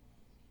 see,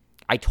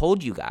 I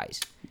told you guys.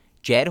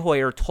 Jed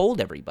Hoyer told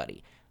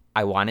everybody,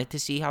 I wanted to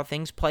see how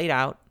things played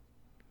out.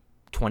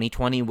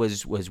 2020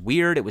 was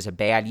weird. It was a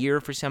bad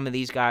year for some of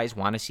these guys.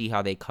 Want to see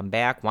how they come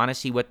back. Want to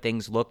see what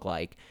things look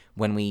like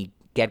when we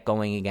get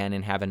going again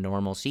and have a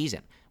normal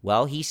season.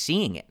 Well, he's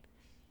seeing it,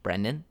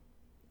 Brendan.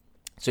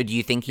 So do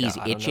you think he's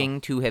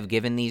itching to have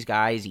given these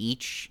guys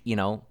each,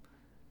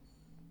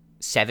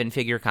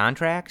 7-figure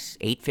contracts,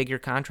 8-figure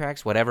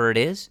contracts, whatever it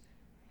is?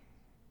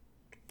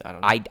 I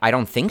don't know. I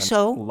don't think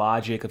so.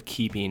 Logic of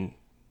keeping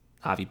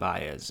Javi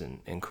Baez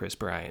and Chris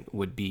Bryant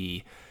would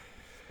be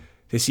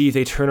to see if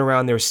they turn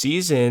around their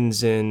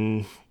seasons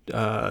in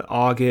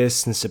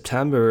August and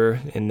September,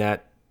 and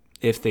that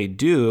if they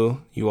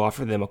do, you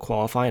offer them a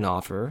qualifying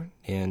offer,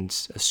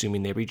 and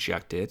assuming they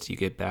reject it, you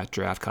get back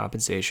draft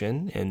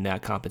compensation, and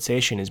that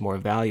compensation is more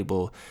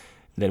valuable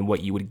than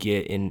what you would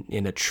get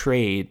in a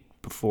trade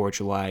before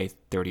July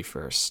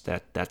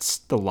 31st. That's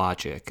the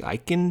logic. I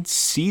can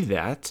see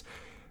that,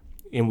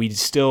 and we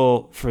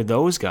still, for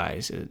those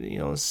guys,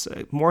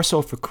 more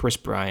so for Chris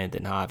Bryant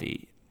than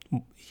Javi,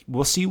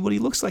 we'll see what he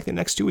looks like the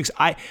next 2 weeks.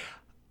 I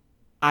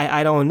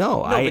don't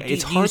know.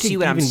 It's hard to see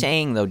what I'm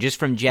saying, though, just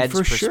from Jed's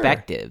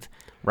perspective,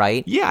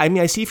 right? Yeah, I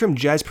mean, I see from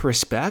Jed's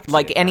perspective.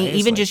 Like, and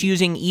right? just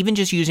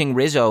using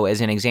Rizzo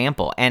as an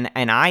example, and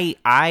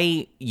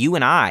you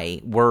and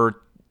I were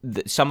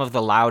some of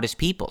the loudest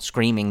people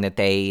screaming that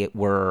they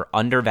were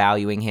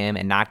undervaluing him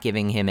and not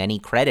giving him any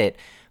credit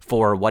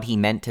for what he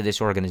meant to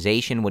this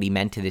organization, what he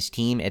meant to this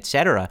team,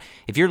 etc.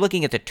 If you're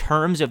looking at the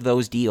terms of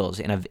those deals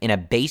in a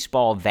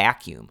baseball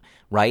vacuum,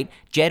 right?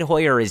 Jed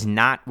Hoyer is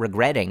not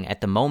regretting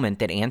at the moment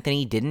that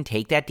Anthony didn't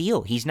take that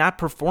deal. He's not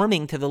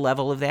performing to the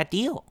level of that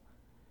deal.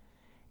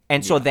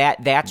 And so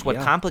that's what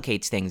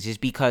complicates things, is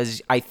because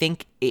I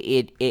think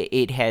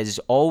it has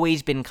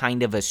always been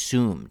kind of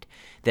assumed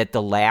that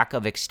the lack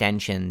of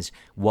extensions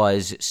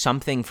was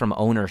something from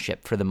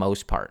ownership for the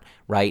most part,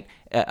 right?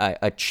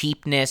 A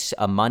cheapness,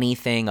 a money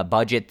thing, a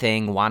budget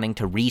thing, wanting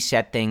to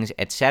reset things,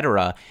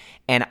 etc.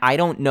 And I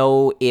don't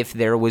know if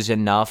there was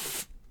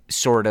enough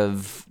sort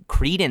of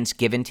credence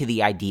given to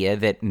the idea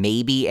that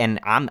maybe, and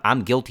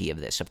I'm guilty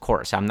of this, of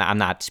course. I'm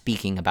not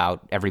speaking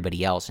about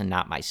everybody else and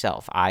not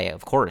myself. I,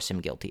 of course,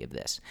 am guilty of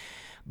this.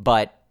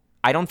 But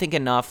I don't think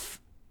enough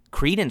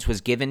credence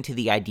was given to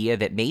the idea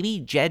that maybe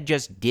Jed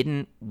just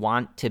didn't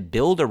want to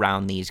build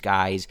around these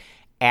guys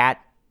at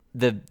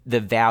the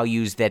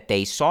values that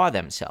they saw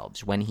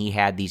themselves when he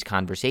had these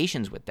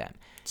conversations with them.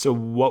 So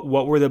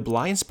what were the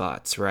blind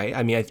spots, right?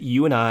 I mean,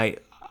 you and I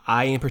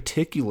in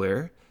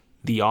particular,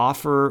 the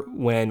offer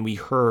when we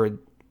heard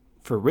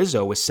for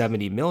Rizzo was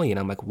 $70 million.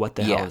 I'm like, what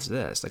the hell is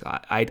this? Like,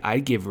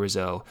 I'd give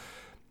Rizzo,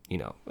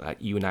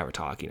 you and I were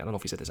talking, I don't know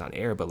if we said this on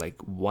air, but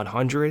like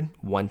 100,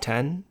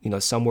 110,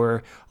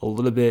 somewhere a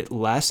little bit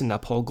less in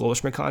that Paul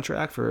Goldschmidt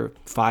contract for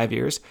 5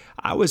 years,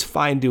 I was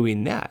fine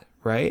doing that,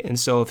 right? And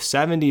so if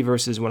 70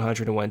 versus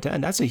 100 and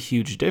 110, that's a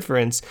huge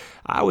difference.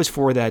 I was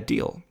for that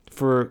deal.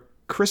 For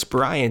Kris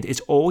Bryant, it's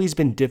always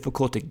been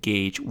difficult to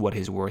gauge what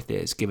his worth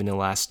is, given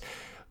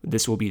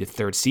this will be the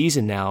third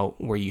season now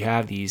where you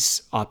have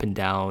these up and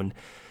down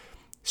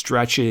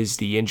stretches,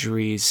 the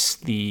injuries,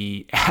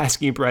 the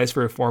asking price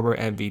for a former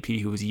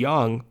MVP who's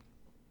young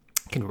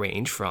can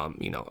range from,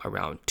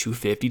 around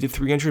 250 to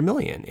 300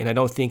 million. And I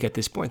don't think at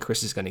this point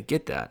Kris is going to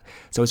get that.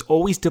 So it's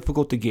always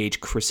difficult to gauge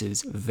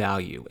Kris's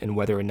value and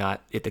whether or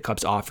not, if the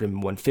Cubs offered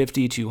him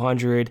 150,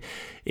 200,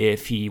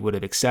 if he would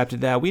have accepted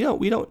that. We don't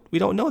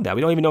know that.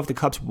 We don't even know if the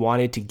Cubs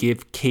wanted to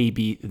give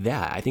KB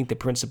that. I think the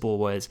principle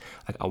was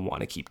like, I want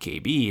to keep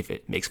KB if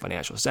it makes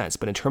financial sense.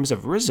 But in terms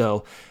of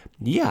Rizzo,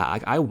 yeah,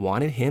 I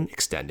wanted him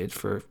extended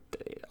for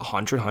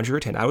 100,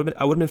 110. I would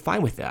have been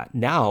fine with that.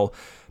 Now,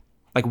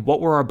 like,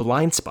 what were our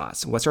blind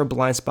spots? What's our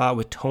blind spot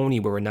with Tony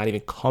where we're not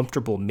even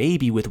comfortable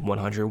maybe with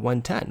 100,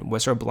 110?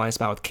 What's our blind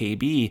spot with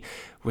KB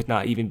with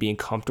not even being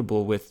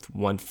comfortable with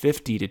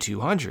 150 to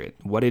 200?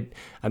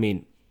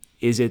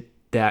 Is it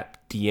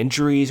that the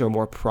injuries are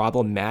more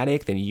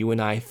problematic than you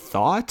and I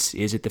thought?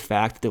 Is it the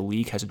fact that the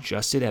league has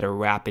adjusted at a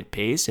rapid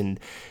pace and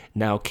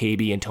now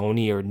KB and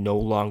Tony are no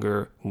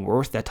longer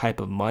worth that type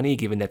of money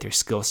given that their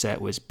skill set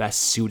was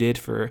best suited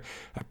for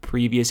a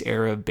previous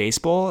era of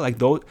baseball?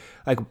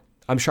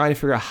 I'm trying to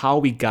figure out how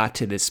we got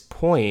to this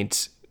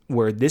point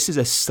where this is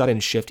a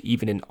sudden shift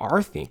even in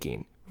our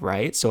thinking,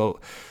 right? So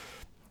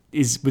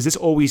was this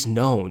always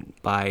known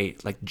by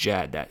like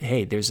Jed that,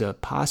 hey, there's a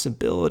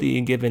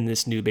possibility given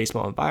this new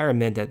baseball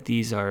environment that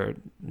these are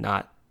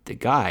not the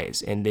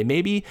guys, and they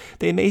may be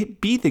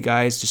the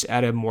guys just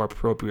at a more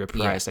appropriate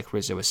price, like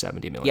Rizzo was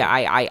 70 million.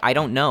 Yeah, I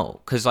don't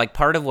know, because like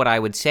part of what I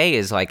would say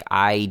is like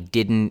I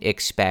didn't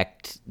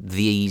expect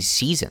these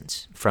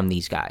seasons from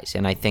these guys,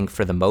 and I think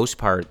for the most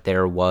part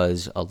there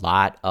was a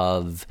lot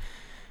of.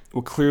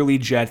 Well, clearly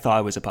Jed thought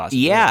it was a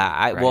possibility.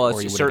 Yeah,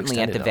 right? Certainly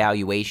at the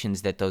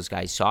valuations that those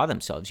guys saw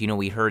themselves.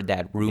 We heard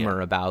that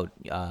rumor about,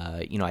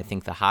 I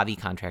think the Javi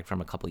contract from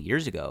a couple of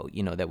years ago.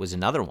 That was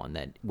another one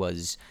that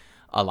was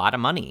a lot of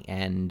money,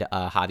 and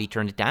Javi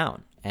turned it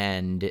down.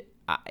 And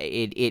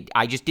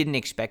I just didn't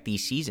expect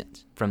these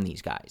seasons from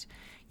these guys.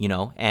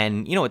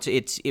 And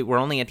we're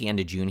only at the end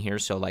of June here,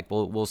 so like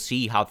we'll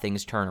see how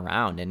things turn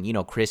around.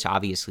 And Kris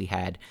obviously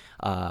had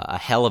a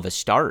hell of a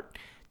start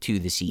to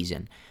the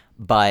season,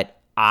 but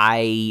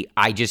I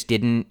just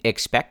didn't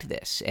expect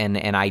this,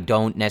 and I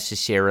don't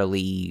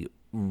necessarily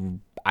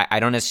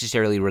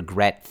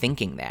regret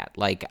thinking that.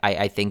 Like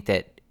I think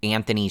that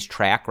Anthony's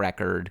track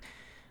record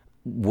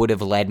would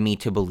have led me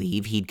to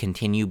believe he'd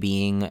continue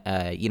being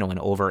an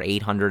over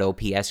 800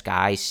 OPS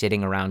guy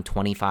sitting around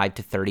 25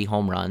 to 30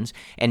 home runs,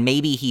 and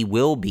maybe he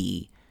will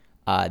be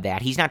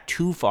that. He's not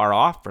too far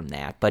off from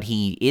that, but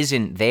he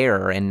isn't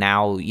there, and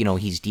now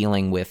he's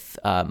dealing with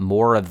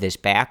more of this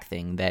back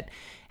thing that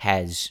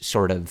has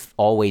sort of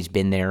always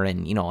been there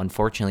and,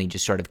 unfortunately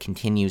just sort of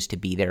continues to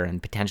be there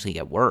and potentially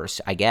get worse,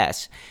 I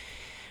guess.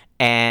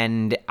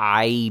 And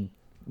I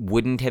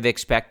wouldn't have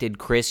expected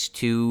Kris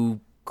to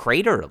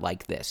crater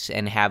like this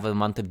and have a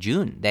month of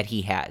June that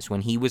he has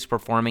when he was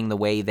performing the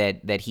way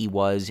that he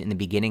was in the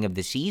beginning of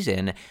the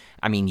season.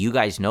 I mean, you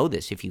guys know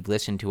this if you've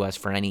listened to us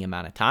for any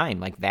amount of time.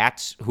 Like,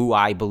 that's who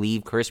I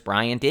believe Kris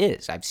Bryant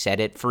is. I've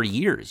said it for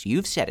years.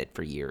 You've said it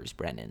for years,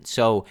 Brendan.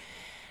 So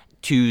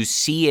to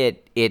see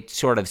it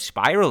sort of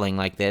spiraling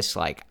like this,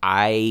 like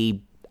I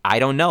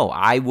don't know.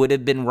 I would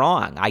have been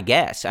wrong, I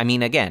guess. I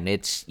mean, again,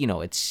 it's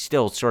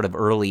still sort of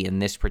early in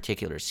this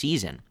particular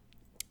season,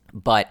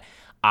 but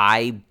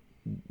I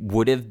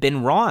would have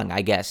been wrong,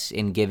 I guess,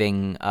 in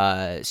giving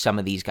some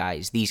of these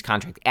guys these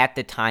contracts at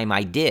the time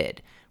I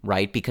did,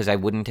 right? Because I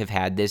wouldn't have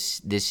had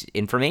this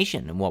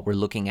information and what we're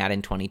looking at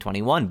in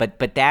 2021.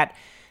 But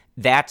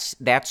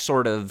that's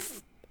sort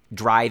of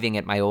driving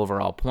at my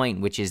overall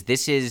point, which is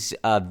this is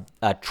a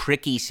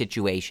tricky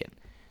situation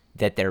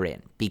that they're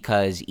in,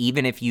 because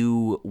even if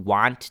you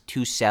want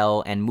to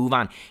sell and move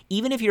on,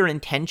 even if your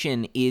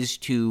intention is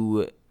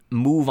to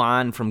move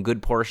on from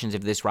good portions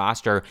of this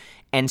roster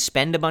and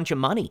spend a bunch of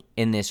money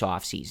in this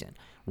offseason,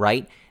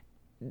 right?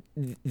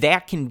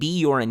 That can be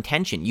your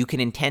intention. You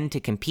can intend to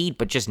compete,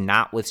 but just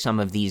not with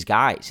some of these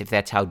guys, if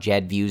that's how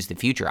Jed views the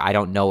future. I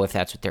don't know if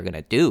that's what they're going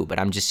to do, but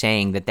I'm just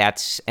saying that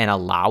that's an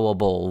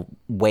allowable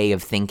way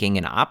of thinking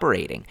and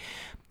operating.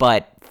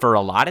 But for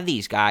a lot of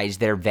these guys,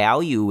 their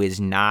value is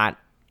not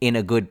in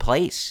a good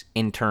place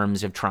in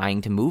terms of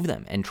trying to move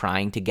them and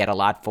trying to get a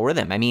lot for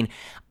them. I mean,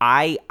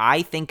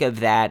 I think of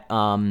that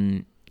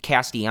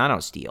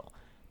Castellanos deal,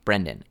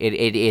 Brendan.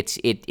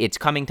 It's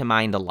coming to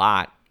mind a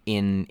lot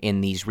in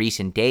these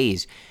recent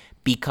days,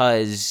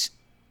 because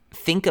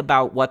think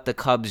about what the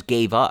Cubs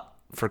gave up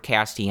for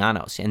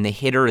Castellanos and the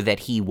hitter that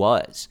he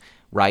was,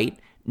 right?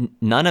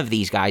 None of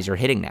these guys are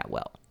hitting that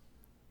well.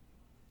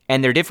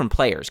 And they're different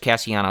players.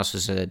 Castellanos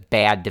is a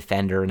bad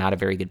defender, not a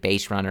very good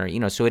base runner,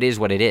 so it is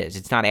what it is.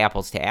 It's not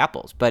apples to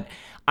apples. But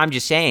I'm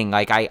just saying,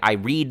 like, I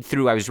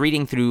was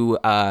reading through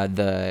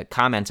the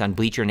comments on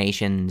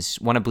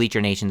one of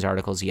Bleacher Nation's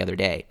articles the other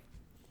day,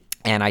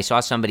 and I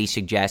saw somebody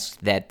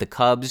suggest that the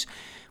Cubs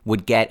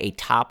would get a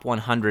top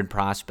 100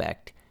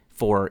 prospect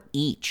for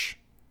each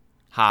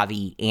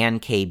Javi and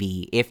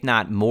KB, if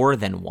not more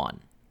than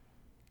one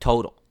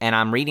total. And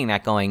I'm reading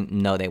that going,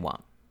 no, they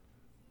won't.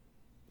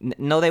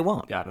 No, they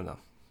won't. Yeah, I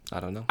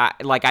don't know.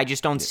 I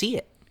just don't see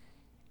it.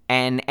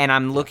 And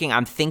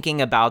I'm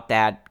thinking about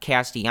that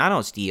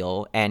Castellanos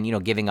deal and,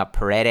 giving up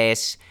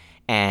Paredes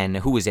and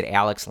who was it,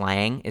 Alex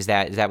Lang? Is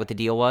that what the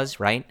deal was,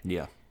 right?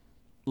 Yeah.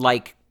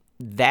 Like,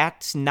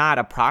 that's not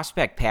a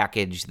prospect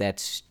package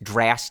that's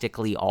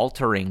drastically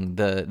altering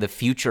the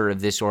future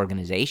of this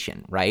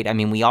organization, right? I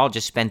mean, we all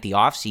just spent the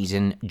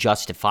offseason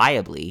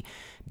justifiably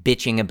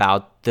bitching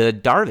about the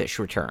Darvish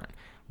return,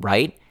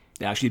 right?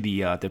 Actually,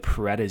 the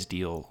Paredes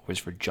deal was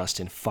for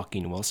Justin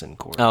fucking Wilson,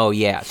 Corey. Oh,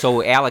 yeah.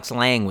 So Alex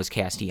Lang was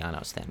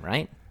Castellanos then,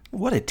 right?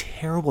 What a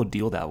terrible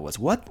deal that was.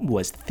 What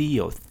was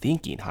Theo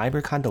thinking?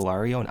 Heiber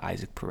Candelario and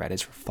Isaac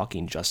Paredes for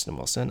fucking Justin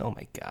Wilson? Oh,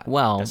 my God.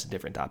 Well, that's a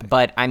different topic.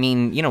 But, I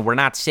mean, we're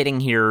not sitting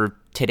here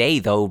today,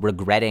 though,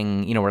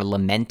 regretting, we're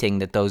lamenting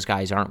that those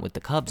guys aren't with the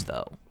Cubs,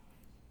 though.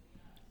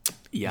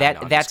 Yeah,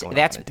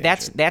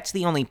 that's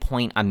the only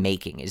point I'm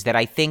making, is that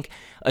I think,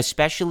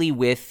 especially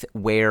with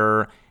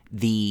where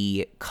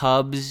the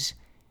Cubs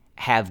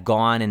have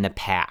gone in the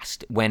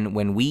past,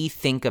 when we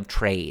think of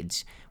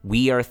trades,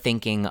 we are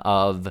thinking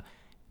of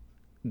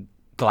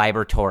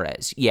Gleyber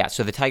Torres. Yeah,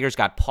 so the Tigers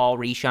got Paul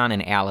Rishon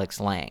and Alex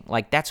Lang.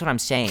 Like, that's what I'm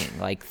saying.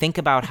 Like, think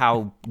about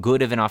how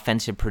good of an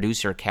offensive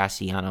producer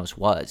Castellanos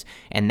was,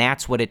 and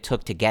that's what it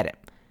took to get him,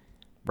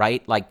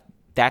 right? Like,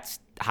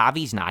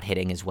 Javi's not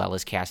hitting as well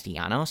as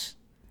Castellanos.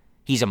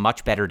 He's a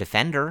much better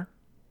defender.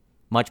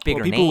 Much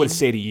bigger people name. Would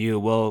say to you,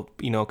 well,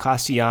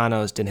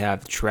 Castellanos didn't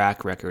have the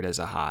track record as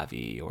a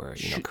Javi or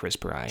Chris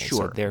Bryant.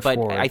 Sure, so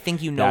therefore, but I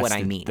think you know what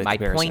I mean. My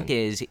point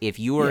is, if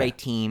you are a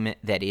team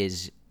that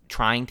is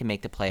trying to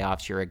make the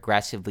playoffs, you're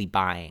aggressively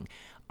buying.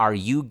 Are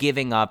you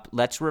giving up?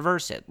 Let's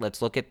reverse it.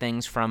 Let's look at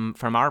things from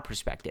our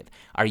perspective.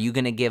 Are you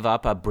going to give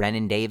up a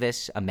Brennan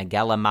Davis, a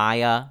Miguel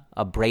Amaya,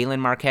 a Braylon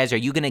Marquez? Are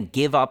you going to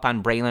give up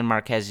on Braylon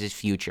Marquez's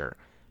future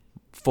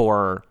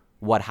for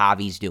what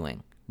Javi's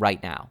doing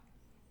right now?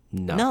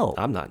 No,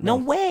 I'm not. No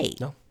way.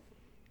 No.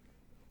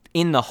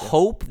 In the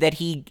hope that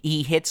he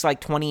hits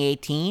like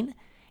 2018,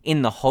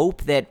 in the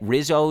hope that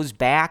Rizzo's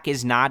back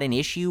is not an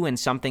issue and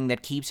something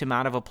that keeps him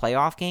out of a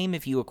playoff game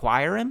if you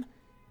acquire him?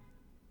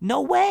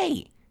 No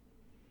way.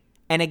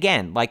 And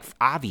again, like,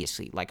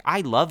 obviously, like,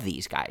 I love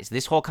these guys.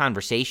 This whole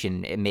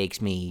conversation, it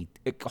makes me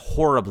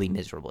horribly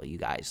miserable, you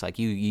guys. Like,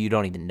 you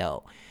don't even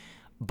know.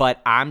 But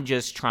I'm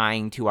just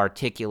trying to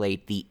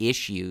articulate the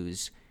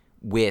issues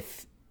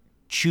with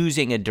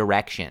choosing a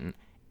direction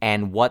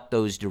and what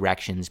those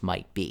directions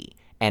might be.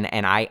 And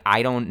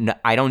I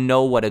don't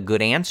know what a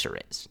good answer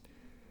is.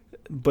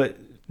 But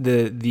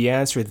the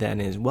answer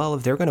then is, well,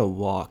 if they're going to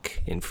walk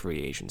in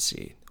free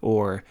agency,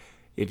 or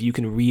if you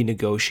can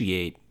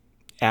renegotiate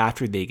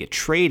after they get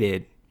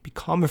traded,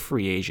 become a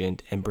free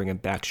agent and bring them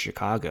back to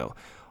Chicago.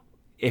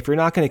 If you're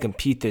not going to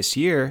compete this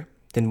year,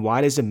 then why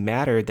does it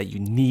matter that you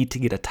need to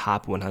get a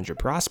top 100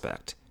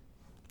 prospect?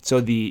 So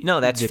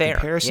that's fair.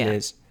 Comparison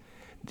is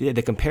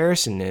the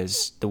comparison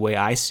is, the way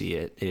I see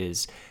it,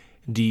 is,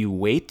 do you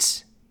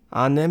wait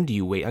on them? Do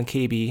you wait on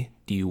KB?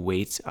 Do you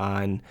wait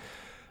on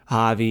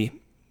Javi?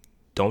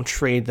 Don't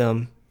trade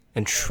them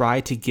and try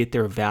to get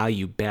their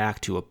value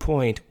back to a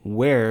point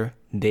where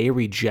they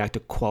reject a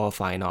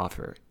qualifying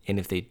offer. And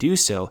if they do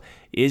so,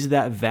 is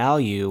that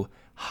value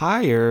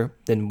higher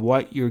than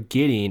what you're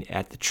getting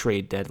at the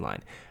trade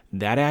deadline?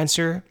 That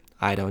answer,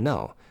 I don't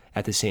know.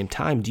 At the same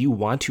time, do you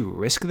want to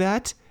risk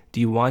that? Do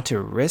you want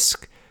to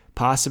risk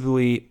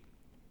possibly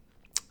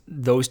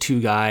those two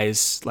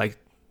guys, like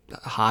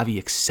Javi,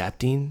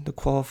 accepting the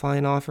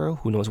qualifying offer?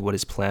 Who knows what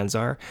his plans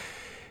are?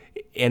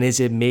 And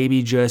is it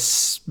maybe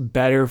just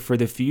better for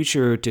the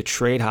future to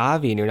trade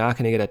Javi and you're not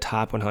going to get a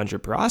top 100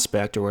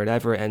 prospect or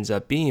whatever it ends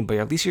up being, but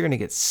at least you're going to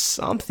get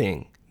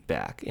something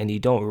back, and you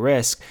don't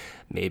risk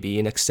maybe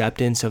an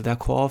acceptance of that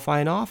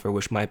qualifying offer,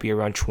 which might be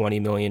around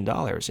 $20 million.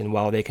 And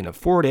while they can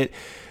afford it,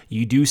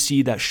 you do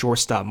see that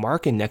shortstop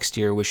market next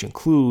year, which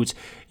includes,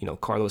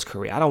 Carlos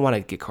Correa. I don't want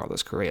to get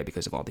Carlos Correa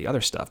because of all the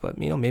other stuff, but,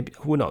 maybe,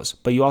 who knows?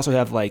 But you also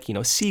have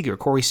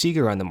Corey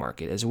Seager on the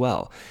market as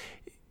well.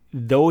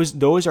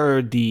 Those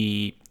are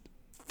the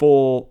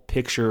full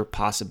picture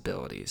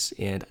possibilities.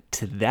 And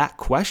to that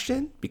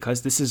question,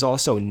 because this is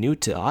also new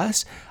to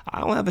us,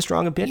 I don't have a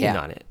strong opinion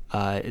on it.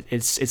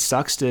 It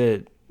sucks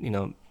to,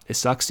 it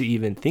sucks to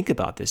even think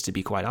about this, to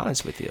be quite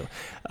honest with you.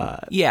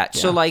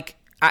 So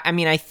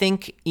I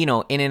think,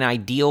 in an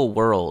ideal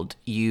world,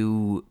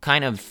 you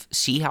kind of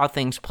see how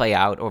things play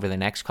out over the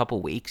next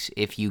couple weeks.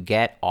 If you're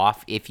Jed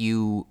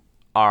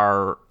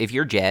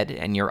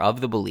and you're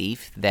of the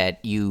belief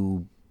that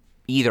you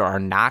either are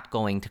not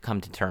going to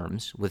come to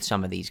terms with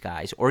some of these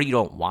guys, or you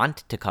don't want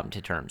to come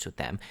to terms with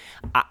them.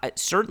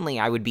 Certainly,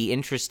 I would be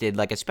interested,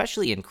 like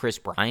especially in Chris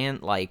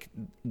Bryant, like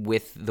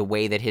with the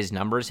way that his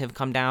numbers have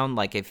come down.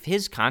 Like if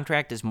his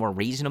contract is more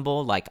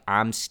reasonable, like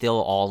I'm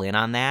still all in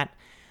on that.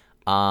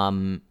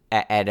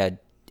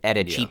 At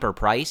a cheaper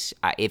price,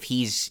 if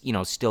he's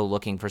still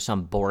looking for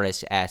some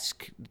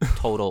Boris-esque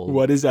total.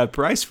 What is that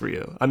price for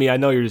you? I mean, I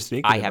know you're just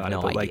thinking. I have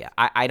no idea.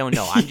 I don't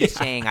know. I'm just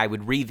saying I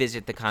would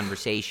revisit the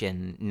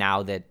conversation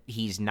now that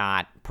he's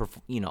not,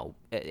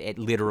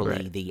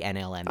 literally the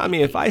NL MVP. I mean,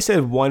 if I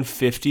said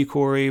 150,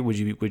 Corey, would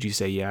you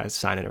say yeah,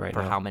 sign it right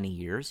now? For how many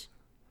years?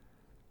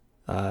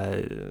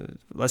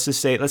 Let's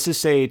just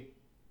say,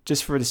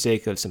 just for the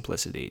sake of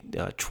simplicity,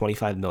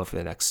 $25 million for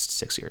the next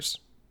 6 years.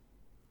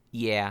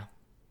 Yeah.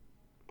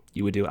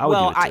 You would do. I would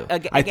do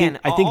it too. I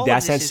think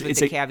that sense. It's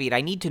a caveat.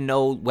 I need to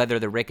know whether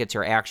the Ricketts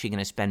are actually going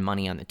to spend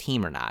money on the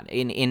team or not.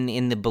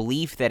 In the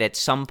belief that at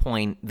some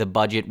point the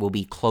budget will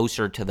be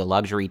closer to the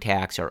luxury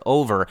tax or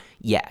over.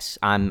 Yes,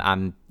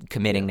 I'm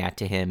committing that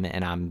to him,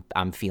 and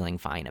I'm feeling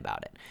fine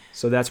about it.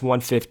 So that's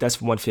 150.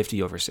 That's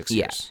 150 over 6 years.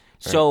 Yes.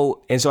 Right?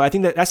 So I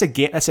think that's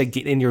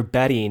a and you're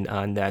betting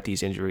on that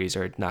these injuries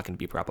are not going to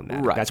be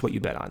problematic. Right. That's what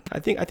you bet on. I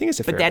think it's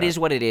a fair bet. But that is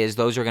what it is.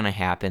 Those are going to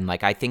happen.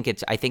 Like I think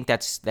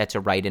that's a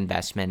right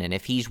investment. And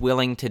if he's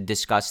willing to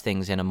discuss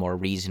things in a more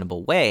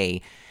reasonable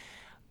way,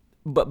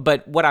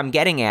 but what I'm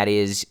getting at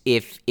is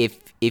if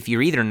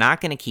you're either not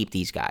going to keep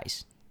these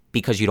guys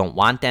because you don't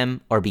want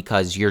them or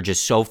because you're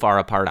just so far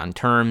apart on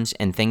terms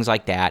and things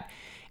like that,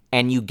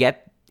 and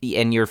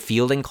you're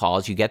fielding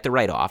calls, you get the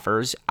right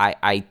offers,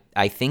 I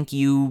think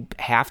you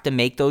have to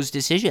make those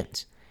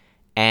decisions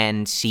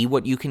and see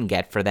what you can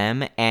get for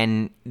them.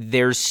 And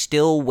there's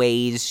still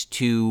ways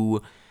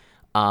to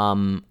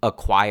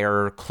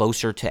acquire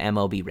closer to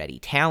MLB-ready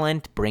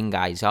talent, bring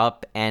guys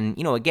up, and,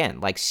 again,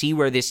 like see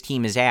where this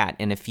team is at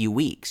in a few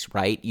weeks,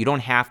 right? You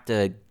don't have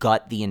to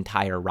gut the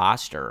entire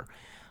roster.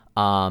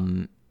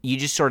 You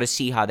just sort of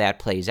see how that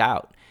plays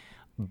out.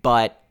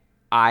 But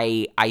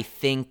I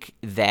think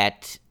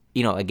that,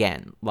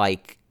 again,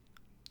 like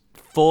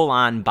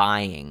full-on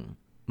buying,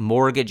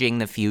 mortgaging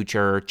the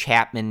future,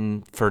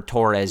 Chapman for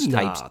Torres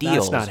type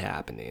deals. That's not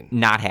happening.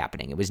 Not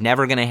happening. It was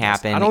never going to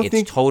happen.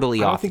 It's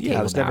totally off the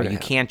table now. You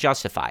can't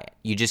justify it.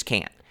 You just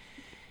can't.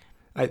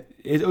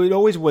 It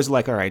always was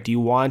like, all right, do you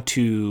want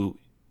to,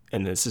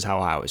 and this is how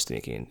I was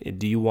thinking,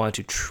 do you want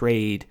to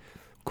trade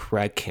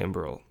Craig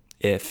Kimbrel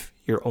if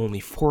you're only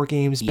 4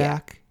 games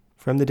back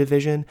from the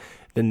division?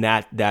 Then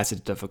that's a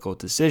difficult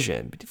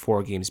decision.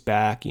 4 games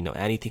back,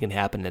 anything can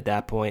happen at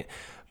that point.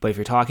 But if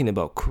you're talking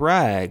about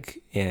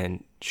Craig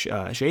and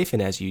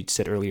Chafin, as you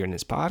said earlier in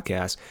this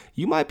podcast,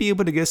 you might be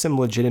able to get some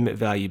legitimate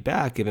value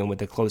back given what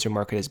the closer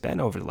market has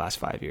been over the last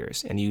 5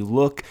 years. And you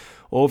look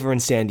over in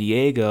San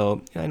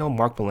Diego, I know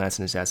Mark Melancon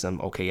has had some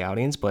okay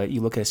outings, but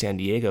you look at San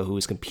Diego, who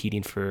is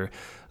competing for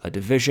a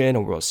division,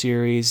 a World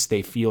Series.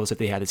 They feel as if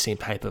they had the same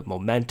type of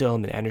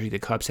momentum and energy the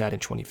Cubs had in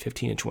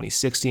 2015 and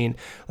 2016.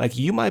 Like,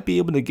 you might be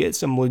able to get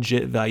some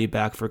legit value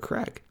back for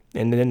Craig.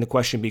 And then the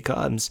question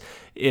becomes,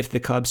 if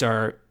the Cubs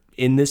are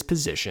in this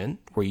position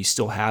where you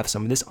still have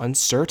some of this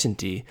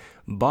uncertainty,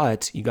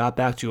 but you got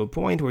back to a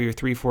point where you're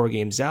 3-4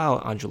 games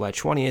out on July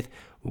 20th,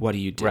 what do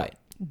you do? Right.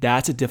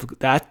 That's a difficult.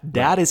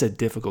 That is a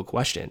difficult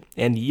question.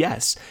 And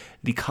yes,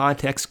 the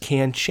context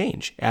can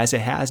change as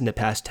it has in the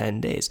past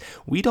 10 days.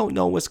 We don't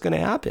know what's going to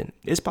happen.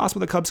 It's possible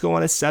the Cubs go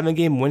on a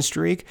 7-game win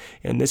streak,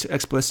 and this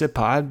explicit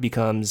pod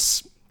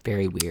becomes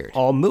very weird,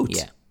 all moot.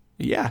 Yeah.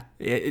 Yeah,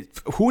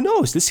 who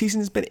knows? This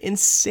season has been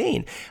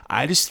insane.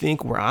 I just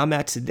think where I'm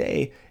at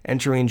today,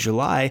 entering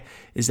July,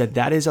 is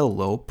that is a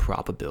low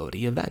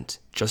probability event.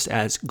 Just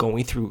as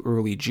going through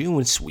early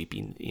June,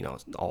 sweeping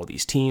all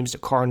these teams, the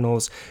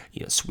Cardinals,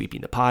 sweeping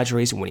the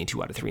Padres and winning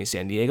 2 out of 3 in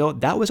San Diego,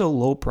 that was a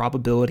low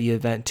probability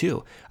event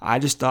too. I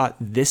just thought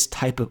this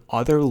type of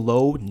other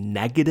low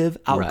negative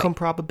outcome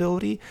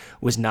probability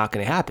was not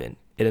going to happen.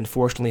 It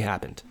unfortunately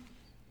happened.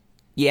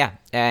 Yeah,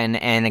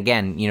 and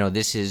again,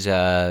 this is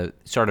a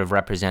sort of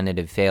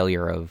representative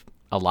failure of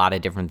a lot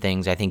of different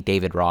things. I think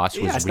David Ross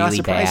was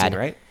really bad,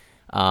 right?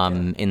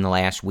 In the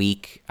last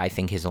week. I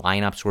think his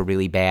lineups were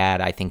really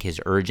bad. I think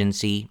his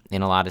urgency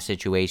in a lot of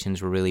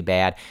situations were really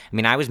bad. I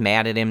mean, I was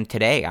mad at him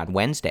today on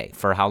Wednesday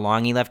for how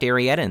long he left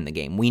Arrieta in the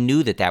game. We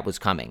knew that was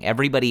coming.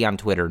 Everybody on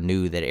Twitter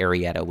knew that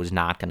Arrieta was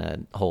not going to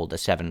hold a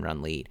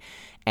 7-run lead.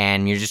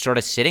 And you're just sort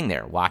of sitting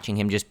there watching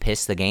him just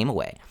piss the game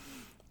away.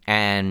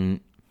 And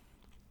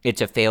it's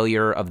a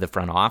failure of the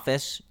front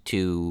office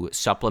to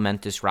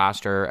supplement this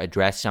roster,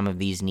 address some of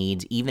these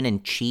needs, even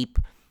in cheap,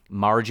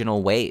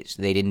 marginal ways.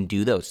 They didn't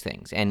do those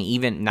things. And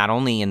even not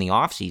only in the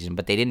offseason,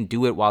 but they didn't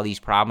do it while these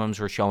problems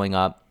were showing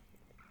up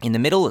in the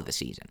middle of the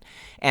season.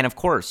 And of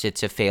course,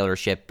 it's a failure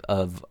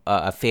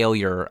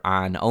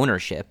on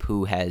ownership,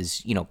 who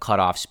has, cut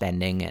off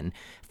spending and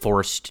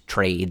forced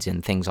trades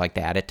and things like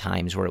that at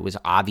times where it was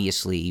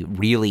obviously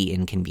really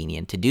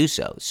inconvenient to do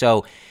so.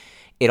 So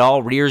it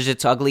all rears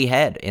its ugly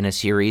head in a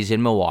series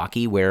in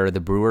Milwaukee where the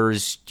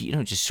Brewers,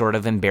 just sort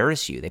of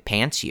embarrass you. They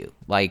pants you.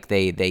 Like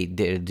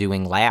they're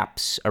doing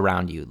laps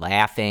around you,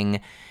 laughing,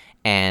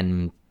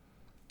 and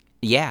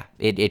yeah,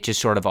 it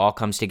just sort of all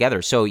comes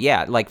together. So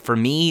yeah, like for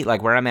me,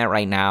 like where I'm at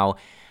right now,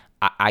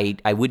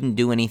 I wouldn't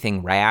do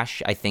anything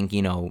rash. I think,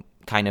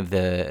 kind of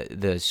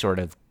the sort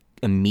of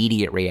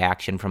immediate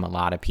reaction from a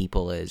lot of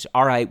people is,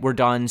 all right, we're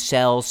done,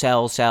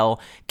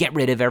 sell, get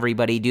rid of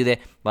everybody, do that.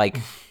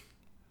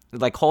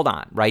 Like, hold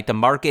on, right? The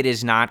market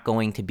is not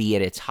going to be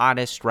at its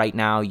hottest right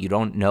now. You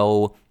don't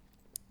know.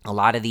 A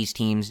lot of these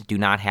teams do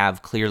not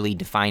have clearly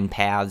defined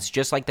paths,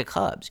 just like the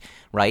Cubs,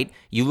 right?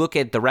 You look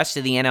at the rest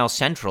of the NL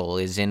Central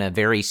is in a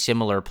very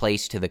similar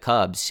place to the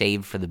Cubs,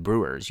 save for the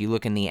Brewers. You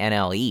look in the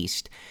NL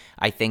East,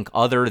 I think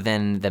other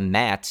than the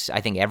Mets,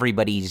 I think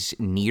everybody's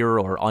near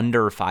or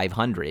under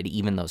 500,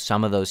 even though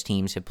some of those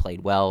teams have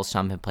played well,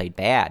 some have played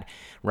bad,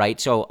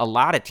 right? So a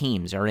lot of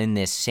teams are in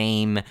this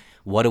same,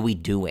 what are we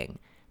doing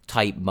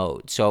type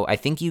mode. So I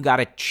think you got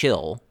to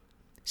chill,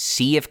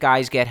 see if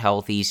guys get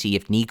healthy, see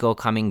if Nico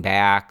coming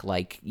back,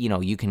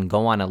 you can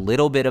go on a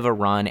little bit of a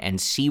run and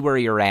see where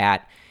you're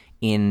at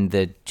in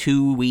the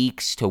 2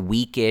 weeks to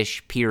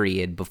weekish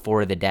period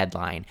before the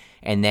deadline.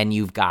 And then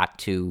you've got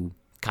to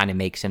kind of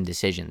make some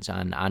decisions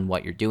on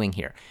what you're doing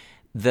here.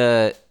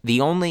 The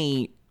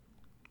only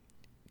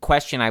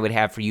question I would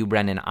have for you,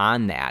 Brendan,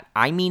 on that,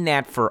 I mean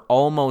that for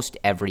almost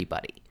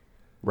everybody,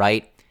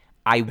 right?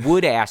 I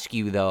would ask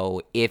you,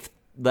 though, if,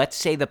 let's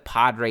say the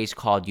Padres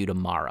called you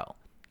tomorrow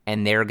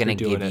and they're going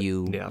to give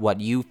you what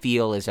you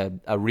feel is a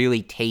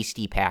really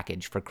tasty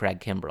package for Craig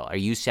Kimbrel. Are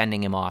you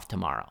sending him off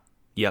tomorrow?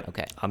 Yep.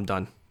 Okay. I'm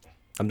done.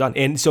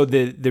 And so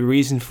the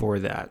reason for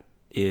that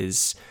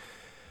is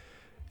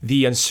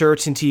the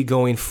uncertainty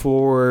going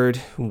forward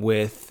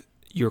with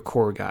your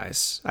core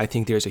guys. I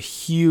think there's a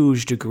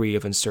huge degree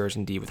of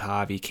uncertainty with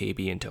Javi,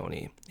 KB, and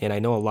Tony. And I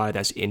know a lot of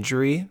that's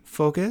injury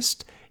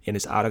focused and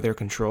it's out of their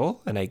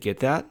control, and I get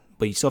that.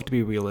 But you still have to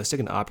be realistic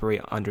and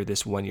operate under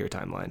this 1 year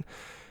timeline.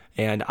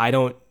 And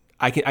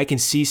I can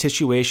see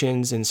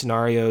situations and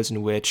scenarios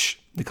in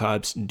which the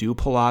Cubs do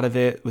pull out of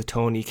it with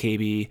Tony,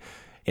 KB,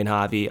 and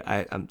Javi.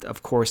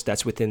 Of course,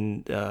 that's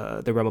within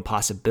the realm of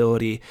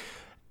possibility.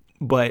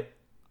 But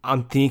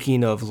I'm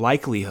thinking of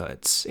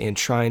likelihoods and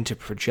trying to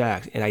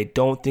project. And I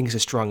don't think it's a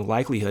strong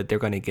likelihood they're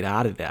going to get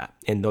out of that.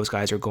 And those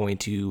guys are going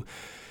to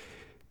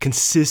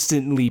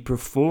consistently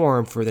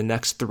perform for the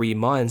next 3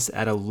 months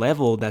at a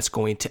level that's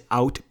going to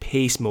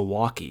outpace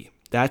Milwaukee.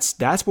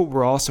 That's what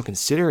we're also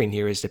considering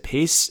here, is the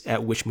pace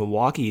at which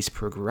Milwaukee is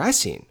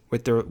progressing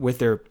with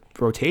their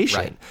rotation.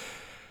 Right.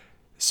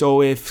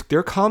 So if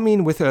they're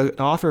coming with an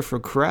offer for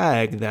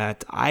Craig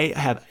that I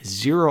have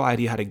zero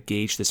idea how to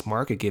gauge this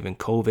market, given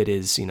COVID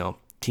is,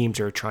 teams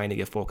are trying to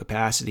get full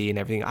capacity and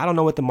everything. I don't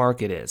know what the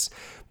market is.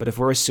 But if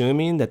we're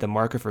assuming that the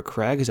market for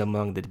Craig is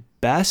among the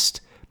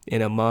best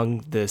and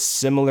among the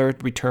similar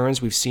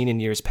returns we've seen in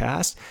years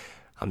past,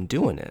 I'm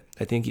doing it.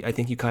 I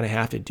think you kind of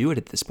have to do it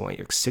at this point.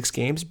 You're 6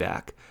 games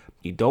back.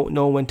 You don't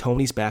know when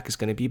Tony's back is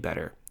going to be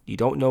better. You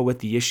don't know what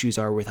the issues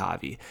are with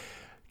Javi.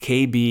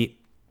 KB,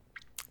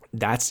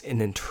 that's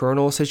an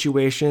internal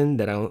situation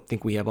that I don't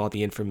think we have all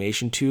the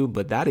information to,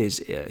 but that is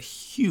a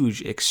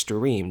huge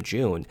extreme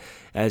June.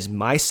 As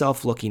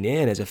myself looking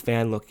in, as a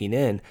fan looking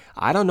in,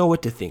 I don't know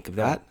what to think of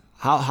that.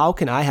 How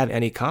can I have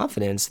any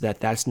confidence that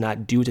that's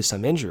not due to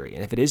some injury?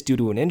 And if it is due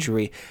to an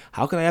injury,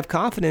 how can I have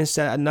confidence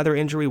that another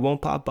injury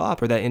won't pop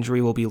up or that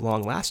injury will be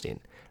long lasting?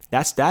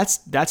 That's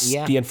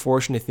the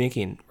unfortunate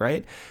thinking,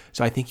 right?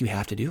 So I think you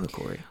have to do it,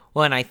 Corey.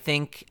 Well, and I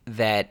think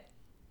that,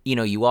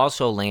 you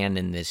also land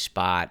in this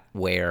spot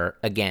where,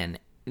 again,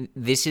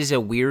 this is a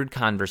weird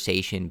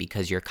conversation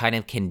because you're kind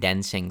of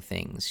condensing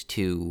things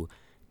to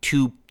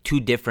two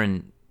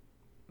different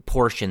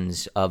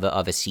portions of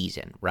a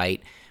season,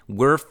 right?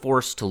 We're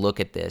forced to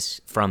look at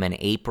this from an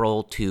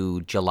April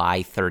to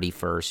July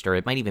 31st, or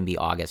it might even be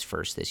August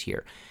 1st this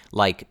year,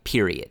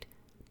 period,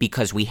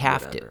 because we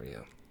have to.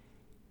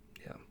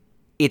 Yeah.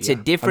 It's a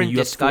different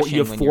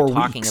discussion when you're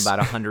talking about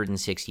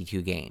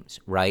 162 games,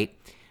 right?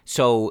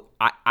 So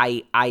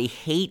I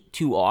hate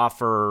to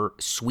offer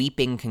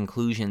sweeping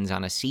conclusions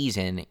on a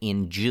season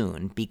in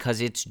June because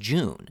it's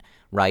June,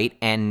 right?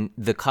 And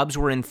the Cubs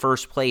were in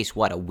first place,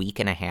 a week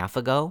and a half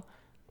ago,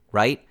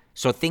 right?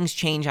 So things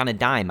change on a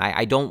dime.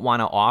 I don't want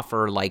to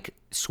offer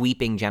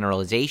sweeping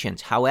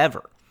generalizations.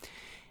 However,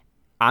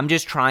 I'm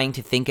just trying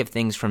to think of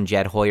things from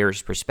Jed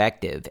Hoyer's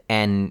perspective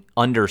and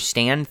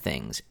understand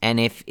things. And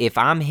if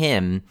I'm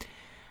him,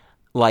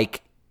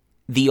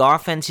 the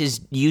offense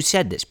is, you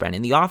said this,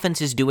 Brendan, the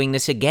offense is doing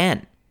this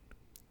again.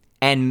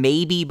 And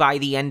maybe by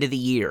the end of the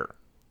year,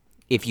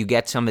 if you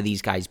get some of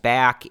these guys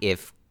back,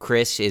 if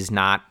Chris is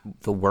not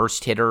the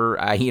worst hitter,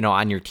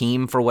 on your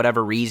team for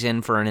whatever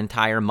reason for an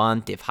entire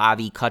month, if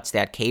Javi cuts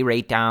that K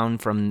rate down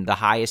from the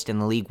highest in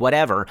the league,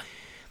 whatever,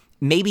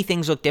 maybe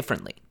things look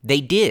differently.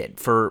 They did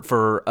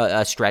for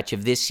a stretch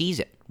of this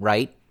season,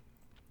 right?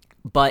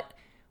 But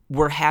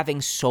we're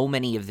having so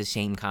many of the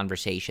same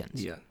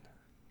conversations. Yeah.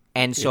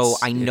 And so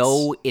I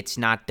know it's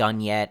not done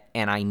yet,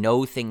 and I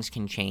know things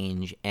can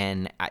change,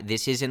 and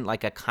this isn't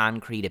like a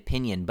concrete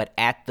opinion, but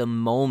at the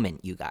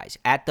moment, you guys,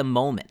 at the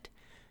moment,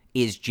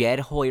 is Jed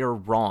Hoyer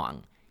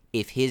wrong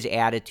if his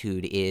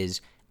attitude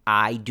is,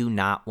 I do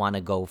not want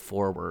to go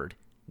forward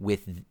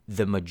with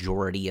the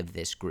majority of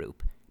this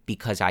group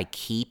because I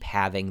keep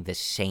having the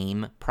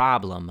same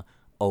problem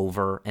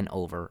over and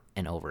over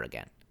and over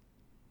again?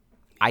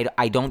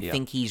 I don't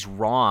think he's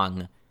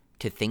wrong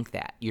to think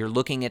that. You're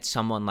looking at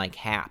someone like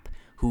Happ,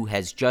 who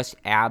has just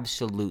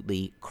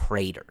absolutely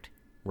cratered,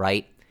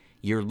 right?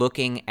 You're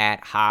looking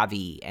at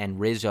Javi and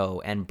Rizzo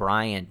and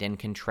Bryant and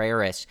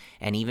Contreras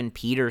and even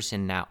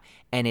Peterson now,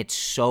 and it's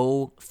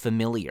so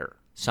familiar,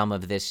 some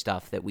of this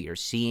stuff that we are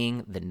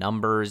seeing, the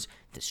numbers,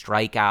 the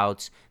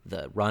strikeouts,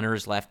 the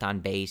runners left on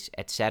base,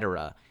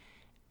 etc.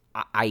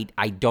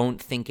 I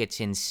don't think it's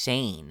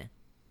insane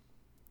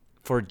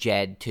for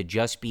Jed to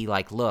just be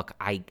like, look,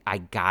 I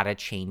gotta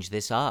change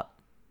this up.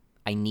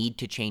 I need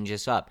to change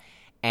this up.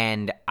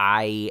 And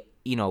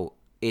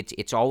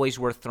it's always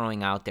worth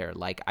throwing out there.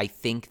 Like, I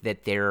think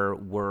that there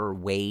were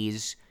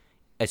ways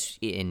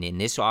in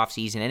this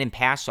offseason and in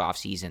past off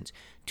seasons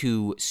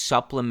to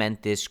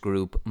supplement this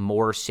group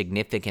more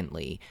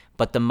significantly,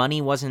 but the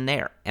money wasn't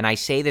there. And I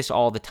say this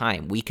all the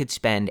time. We could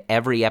spend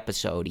every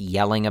episode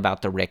yelling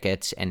about the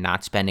Ricketts and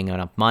not spending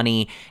enough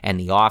money and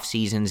the off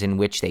seasons in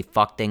which they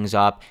fucked things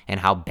up and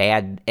how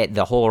bad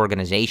the whole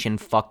organization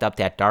fucked up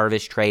that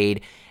Darvish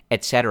trade,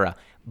 etc.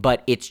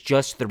 But it's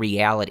just the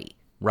reality,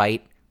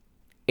 right?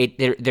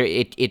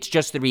 It's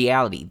just the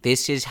reality.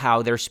 This is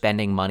how they're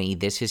spending money.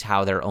 This is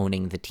how they're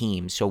owning the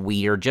team. So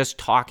we are just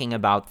talking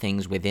about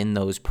things within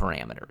those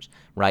parameters,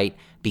 right?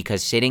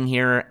 Because sitting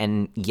here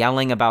and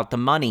yelling about the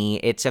money,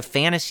 it's a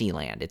fantasy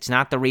land. It's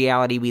not the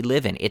reality we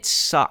live in. It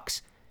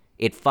sucks.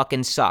 It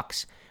fucking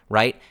sucks,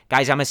 right?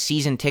 Guys, I'm a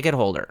season ticket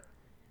holder.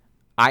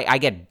 I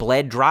get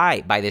bled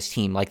dry by this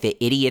team like the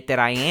idiot that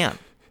I am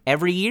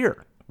every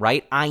year.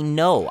 Right? I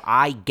know,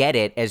 I get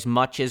it as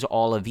much as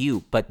all of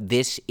you, but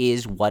this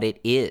is what it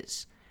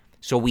is.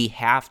 So we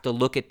have to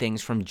look at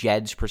things from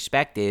Jed's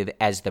perspective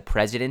as the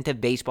president of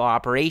baseball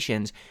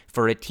operations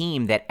for a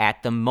team that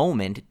at the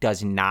moment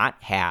does not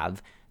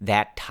have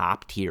that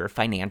top-tier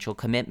financial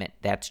commitment.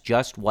 That's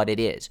just what it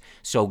is.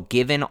 So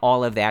given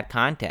all of that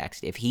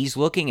context, if he's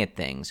looking at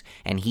things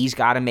and he's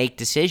got to make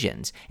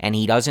decisions and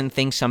he doesn't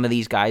think some of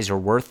these guys are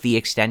worth the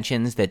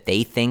extensions that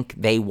they think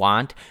they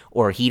want,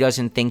 or he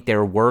doesn't think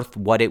they're worth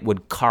what it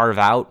would carve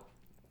out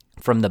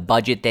from the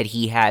budget that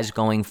he has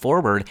going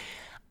forward,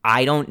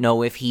 I don't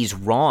know if he's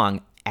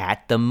wrong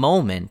at the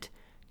moment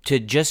to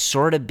just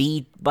sort of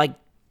be like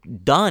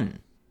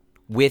done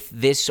with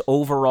this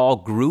overall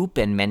group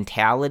and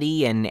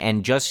mentality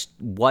and just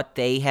what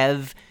they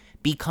have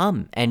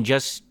become, and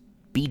just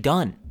be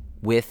done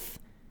with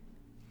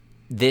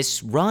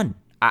this run.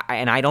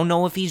 And I don't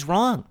know if he's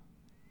wrong.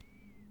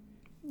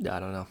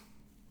 I don't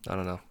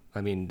know.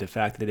 I mean, the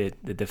fact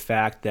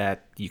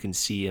that you can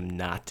see him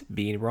not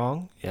being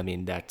wrong, I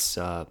mean, that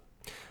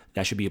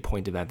should be a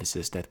point of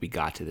emphasis that we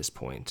got to this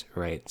point,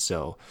 right?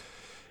 So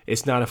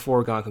it's not a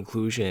foregone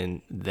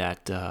conclusion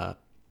that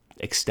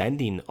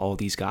extending all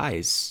these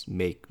guys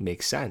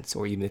makes sense,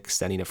 or even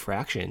extending a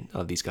fraction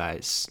of these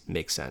guys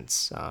makes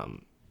sense.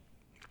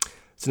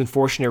 It's an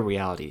unfortunate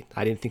reality.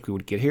 I didn't think we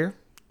would get here.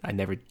 I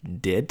never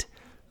did.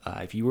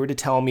 If you were to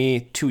tell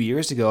me 2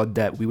 years ago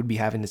that we would be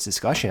having this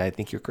discussion, I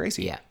think you're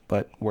crazy. Yeah.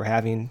 But we're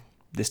having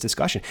this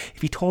discussion.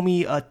 If you told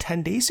me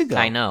 10 days ago,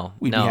 I know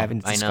we'd be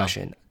having this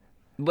discussion.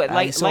 But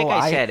I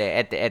said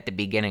at the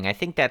beginning, I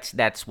think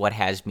that's what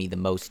has me the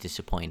most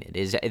disappointed.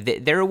 Is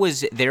there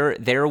was,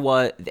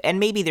 and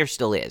maybe there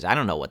still is. I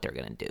don't know what they're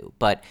gonna do,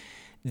 but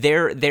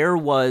there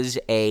was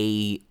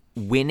a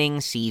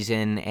winning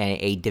season,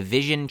 a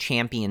division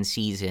champion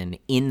season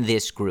in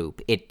this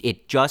group.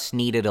 It just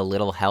needed a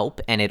little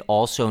help, and it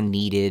also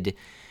needed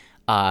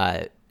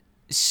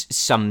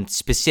some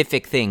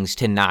specific things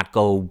to not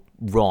go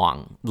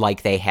wrong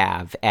like they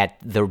have at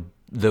the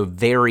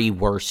very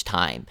worst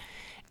time.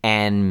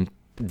 And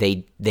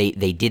they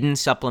didn't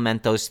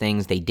supplement those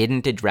things. They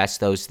didn't address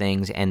those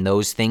things, and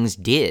those things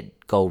did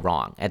go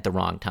wrong at the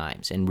wrong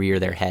times and rear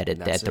their head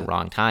at the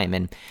wrong time.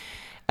 And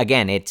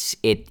again, it's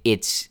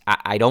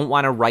I don't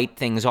want to write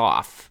things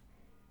off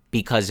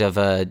because of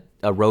a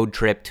road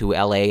trip to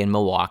LA and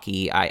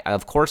Milwaukee.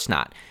 Of course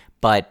not.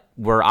 But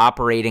we're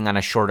operating on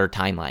a shorter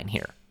timeline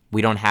here.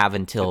 We don't have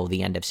until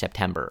the end of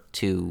September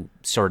to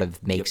sort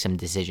of make some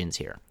decisions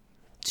here.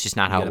 It's just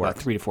not how it works.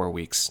 About 3 to 4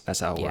 weeks.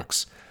 That's how it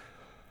works.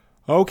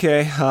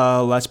 Okay,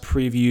 let's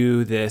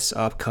preview this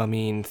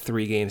upcoming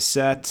 3-game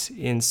set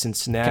in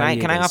Cincinnati.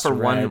 Can I offer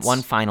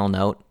one final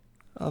note?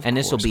 And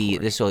this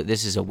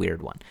is a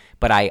weird one,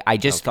 but I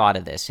just thought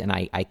of this and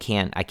I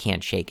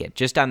can't shake it.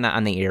 Just on the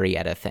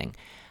Arrieta thing,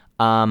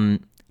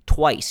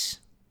 twice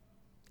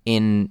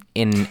in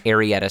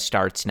Arrieta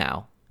starts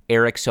now,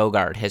 Eric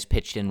Sogard has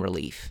pitched in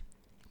relief.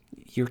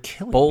 You're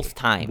killing me. Both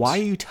times. Why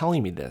are you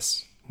telling me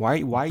this?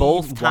 Why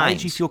Both why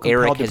times, did you feel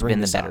compelled Eric to has bring been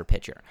the this better up?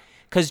 pitcher.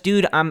 Because,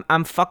 dude,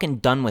 I'm fucking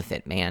done with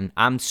it, man.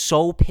 I'm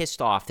so pissed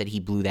off that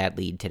he blew that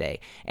lead today.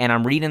 And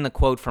I'm reading the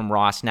quote from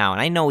Ross now, and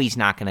I know he's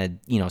not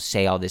going to,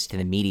 say all this to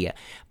the media,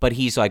 but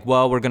he's like,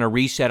 well, we're going to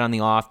reset on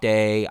the off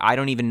day. I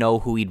don't even know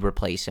who he'd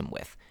replace him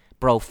with.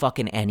 Bro,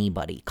 fucking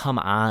anybody. Come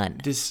on.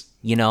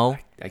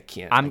 I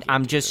can't.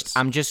 I'm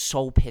just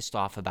so pissed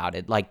off about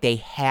it. Like, they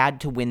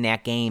had to win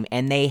that game,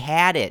 and they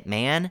had it,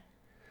 man.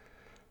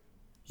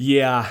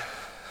 Yeah.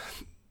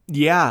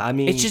 Yeah, I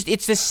mean...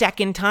 It's the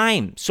second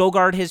time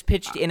Sogard has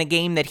pitched in a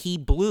game that he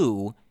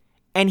blew,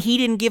 and he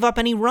didn't give up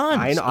any runs.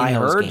 I know. I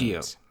heard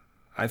games.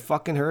 you. I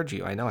fucking heard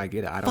you. I know. I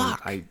get it.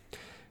 Fuck.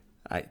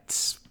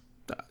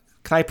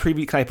 Can I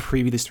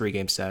preview this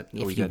 3-game set?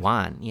 If you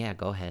want, yeah,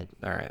 go ahead.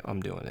 All right,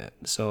 I'm doing it.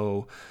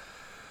 So,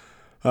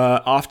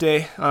 off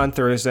day on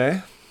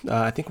Thursday.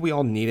 I think we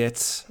all need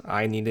it.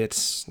 I need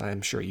it.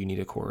 I'm sure you need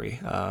it, Corey.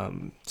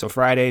 So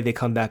Friday, they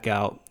come back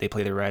out. They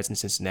play the Reds in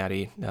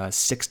Cincinnati.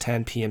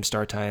 6:10 p.m.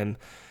 start time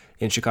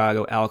in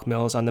Chicago. Alec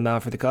Mills on the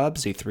mound for the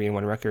Cubs. A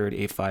 3-1 record,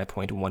 a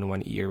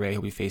 5.11 ERA.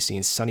 He'll be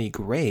facing Sonny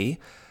Gray,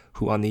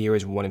 who on the year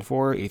is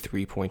 1-4, a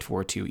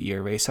 3.42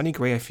 ERA. Sonny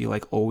Gray, I feel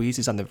like always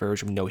is on the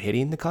verge of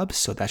no-hitting the Cubs,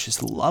 so that's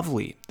just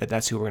lovely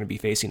that's who we're going to be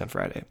facing on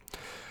Friday.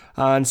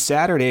 On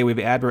Saturday, we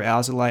have Adbert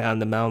Alzolay on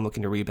the mound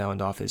looking to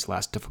rebound off his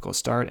last difficult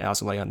start.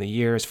 Alzolay on the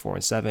year is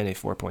 4-7, a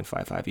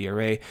 4.55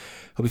 ERA.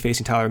 He'll be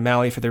facing Tyler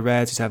Mahle for the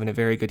Reds, who's having a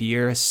very good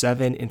year.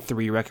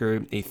 7-3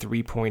 record, a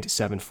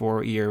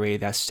 3.74 ERA.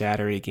 That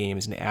Saturday game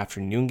is an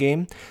afternoon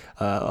game.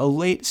 A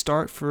late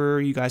start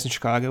for you guys in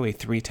Chicago, a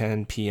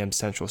 3:10 p.m.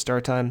 Central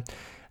start time.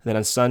 And then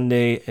on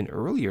Sunday, an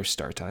earlier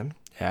start time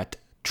at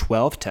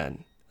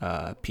 12:10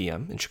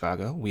 p.m. in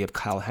Chicago. We have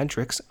Kyle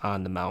Hendricks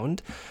on the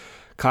mound.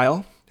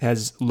 Kyle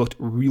has looked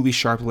really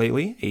sharp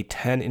lately, a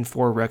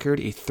 10-4 record,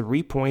 a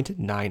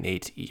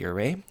 3.98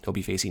 ERA. He'll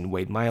be facing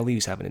Wade Miley,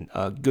 who's having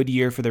a good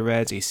year for the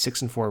Reds, a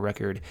 6-4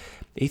 record,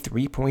 a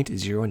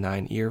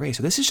 3.09 ERA.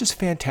 So this is just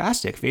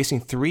fantastic, facing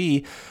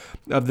 3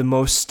 of the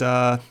most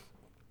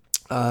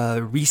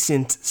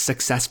recent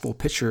successful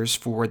pitchers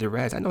for the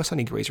Reds. I know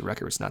Sonny Gray's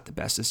record is not the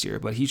best this year,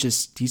 but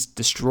he's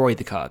destroyed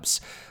the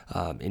Cubs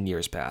in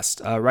years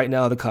past. Right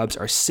now, the Cubs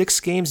are 6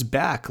 games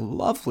back,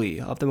 lovely,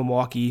 of the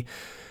Milwaukee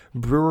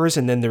Brewers,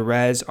 and then the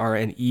Reds are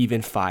an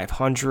even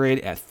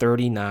 500 at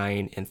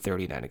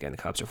 39-39. Again, the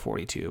Cubs are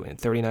 42-39,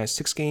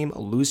 6-game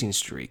losing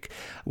streak.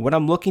 What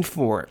I'm looking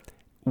for,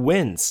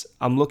 wins.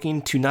 I'm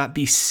looking to not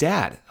be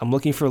sad. I'm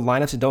looking for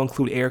lineups that don't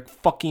include Eric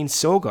fucking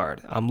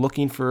Sogard. I'm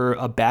looking for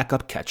a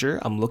backup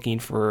catcher. I'm looking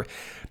for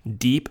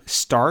deep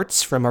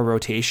starts from a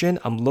rotation.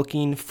 I'm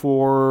looking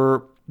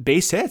for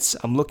base hits.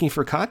 I'm looking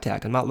for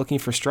contact. I'm not looking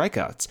for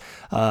strikeouts.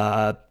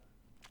 I'm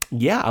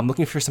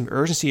looking for some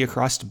urgency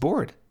across the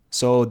board.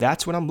 So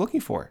that's what I'm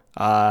looking for.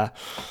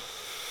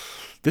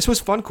 This was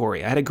fun,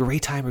 Corey. I had a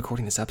great time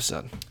recording this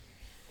episode.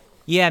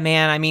 Yeah,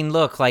 man. I mean,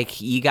 look, like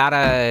you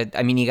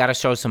gotta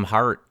show some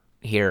heart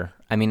here.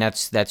 I mean,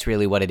 that's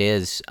really what it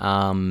is.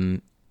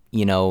 The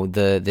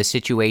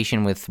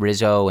situation with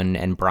Rizzo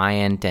and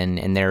Bryant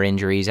and their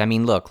injuries. I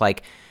mean, look,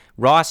 like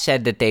Ross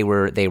said that they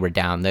were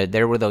down.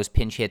 There were those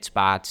pinch hit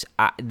spots.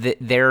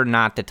 They're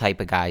not the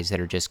type of guys that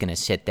are just going to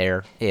sit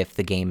there if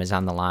the game is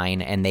on the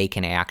line and they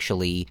can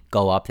actually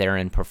go up there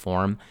and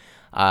perform.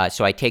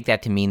 So I take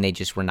that to mean they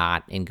just were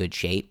not in good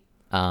shape,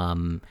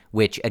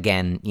 which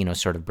again,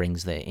 sort of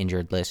brings the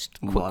injured list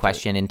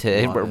question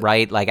into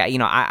right. Like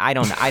I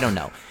don't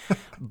know,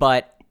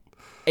 but.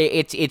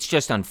 It's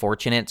just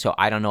unfortunate, so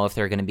I don't know if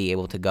they're going to be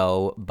able to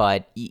go,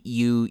 but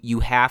you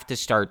have to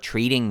start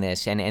treating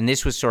this, and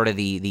this was sort of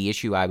the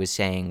issue I was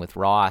saying with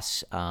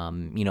Ross,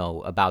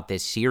 about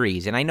this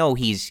series, and I know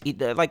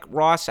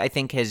Ross, I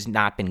think, has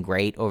not been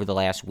great over the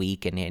last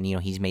week, and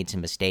he's made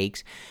some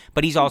mistakes,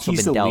 but he's also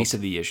been dealt... He's the least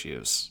of the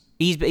issues.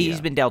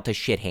 He's been dealt a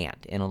shit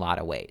hand in a lot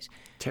of ways.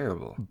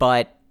 Terrible.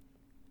 But...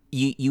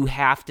 You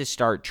have to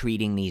start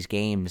treating these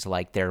games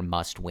like they're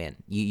must win.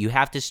 You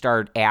have to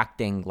start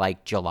acting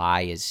like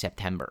July is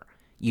September.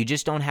 You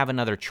just don't have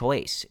another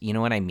choice. You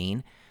know what I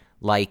mean?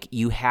 Like,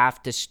 you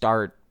have to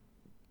start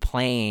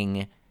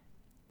playing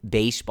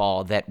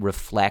baseball that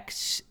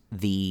reflects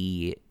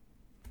the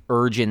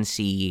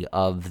urgency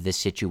of the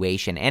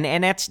situation.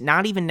 And that's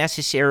not even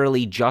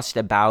necessarily just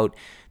about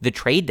the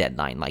trade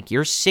deadline. Like,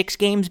 you're 6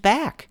 games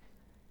back.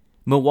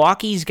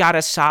 Milwaukee's got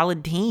a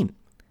solid team.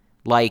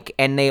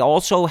 And they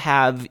also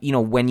have,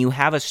 when you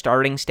have a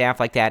starting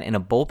staff like that and a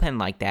bullpen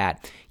like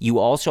that, you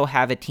also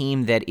have a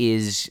team that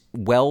is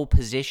well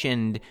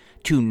positioned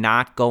to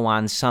not go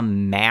on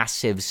some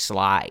massive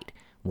slide,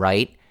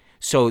 right?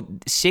 So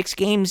 6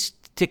 games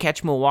to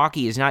catch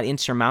Milwaukee is not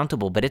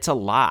insurmountable, but it's a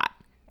lot.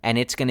 And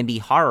it's going to be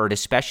hard,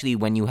 especially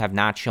when you have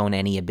not shown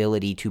any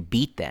ability to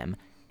beat them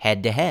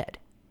head to head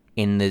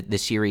in the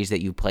series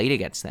that you played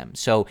against them.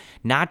 So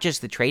not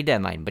just the trade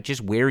deadline, but just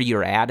where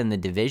you're at in the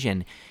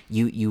division,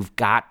 you've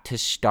got to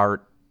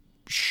start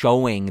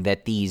showing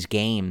that these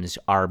games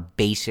are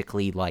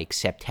basically like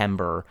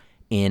September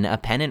in a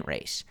pennant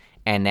race.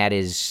 And that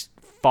is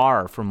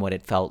far from what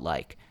it felt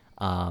like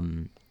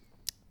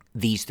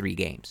these 3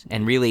 games,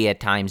 and really at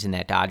times in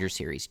that Dodgers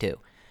series too.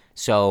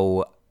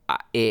 So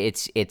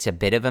it's a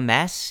bit of a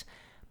mess,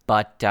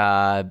 but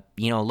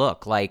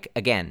look, like,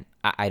 again,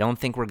 I don't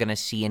think we're going to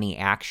see any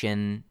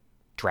action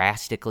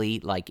drastically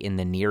like in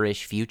the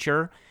nearish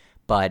future,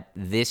 but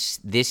this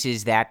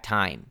is that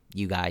time,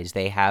 you guys.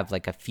 They have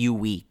like a few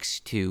weeks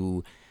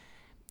to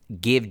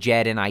give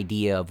Jed an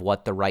idea of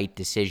what the right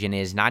decision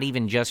is, not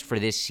even just for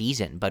this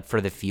season, but for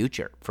the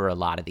future for a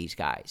lot of these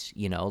guys.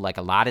 Like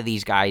a lot of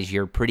these guys,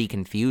 you're pretty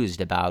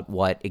confused about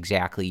what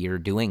exactly you're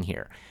doing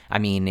here. I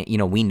mean,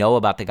 we know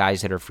about the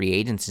guys that are free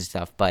agents and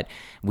stuff, but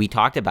we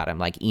talked about him.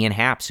 Like Ian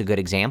Happ's a good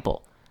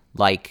example.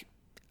 Like,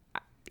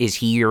 is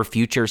he your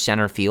future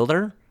center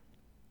fielder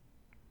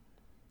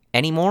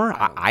anymore?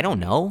 I don't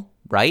know,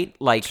 right?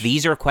 Like,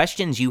 these are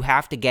questions you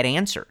have to get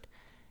answered.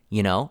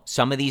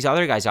 Some of these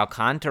other guys,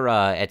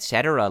 Alcantara, et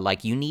cetera,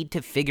 like, you need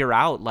to figure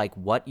out like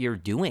what you're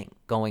doing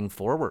going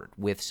forward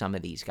with some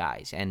of these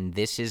guys. And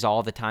this is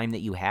all the time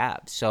that you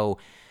have. So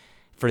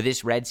for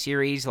this Red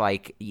Series,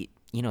 like, you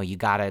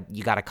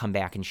gotta come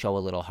back and show a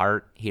little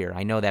heart here.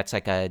 I know that's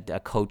like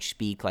a coach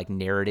speak, like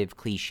narrative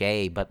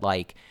cliche, but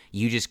like,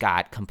 you just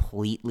got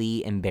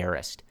completely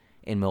embarrassed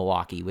in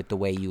Milwaukee with the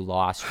way you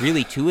lost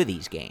really 2 of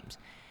these games.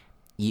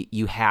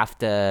 You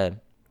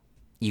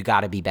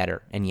got to be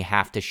better, and you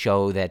have to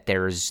show that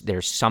there's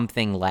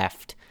something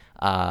left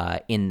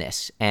in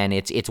this. And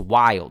it's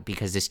wild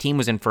because this team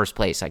was in first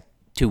place like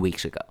 2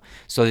 weeks ago.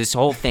 So this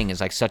whole thing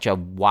is like such a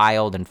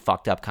wild and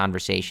fucked up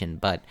conversation,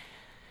 but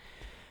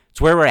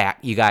it's where we're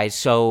at, you guys.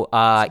 So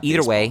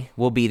either way,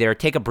 we'll be there.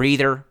 Take a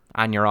breather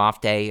on your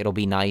off day. It'll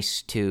be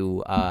nice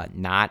to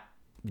not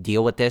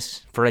deal with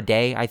this for a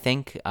day, I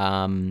think,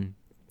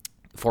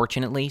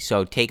 fortunately.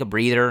 So take a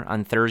breather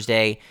on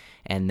Thursday,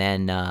 and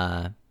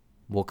then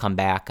we'll come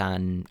back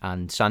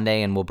on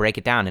Sunday and we'll break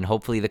it down. And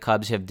hopefully the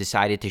Cubs have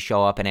decided to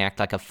show up and act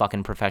like a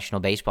fucking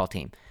professional baseball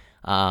team.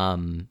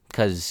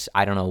 Because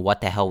I don't know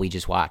what the hell we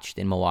just watched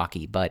in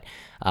Milwaukee. But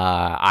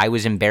I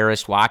was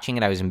embarrassed watching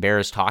it. I was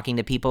embarrassed talking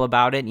to people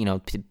about it.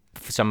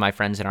 Some of my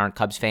friends that aren't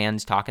Cubs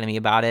fans talking to me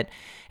about it.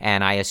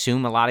 And I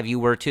assume a lot of you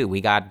were too.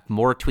 We got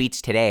more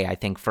tweets today, I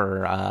think,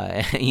 for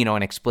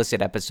an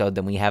explicit episode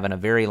than we have in a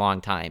very long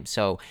time.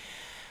 So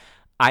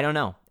I don't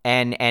know.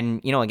 And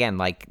again,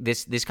 like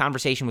this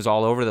conversation was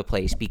all over the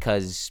place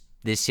because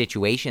this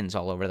situation's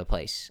all over the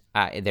place.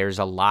 There's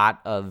a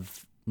lot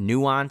of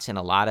nuance and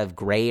a lot of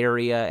gray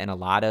area and a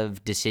lot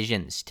of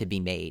decisions to be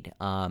made.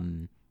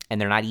 And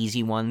they're not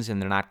easy ones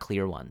and they're not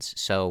clear ones.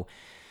 So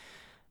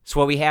it's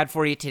what we had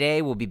for you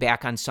today. We'll be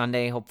back on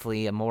Sunday,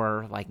 hopefully a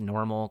more like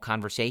normal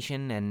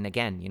conversation. And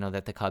again,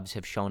 that the Cubs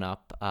have shown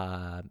up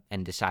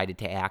and decided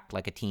to act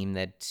like a team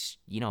that's,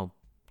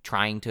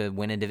 trying to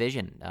win a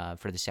division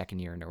for the second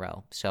year in a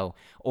row. So,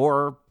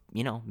 or,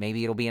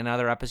 maybe it'll be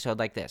another episode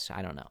like this.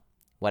 I don't know.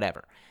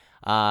 Whatever.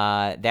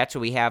 That's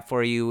what we have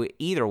for you.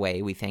 Either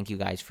way, we thank you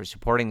guys for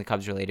supporting the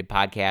Cubs related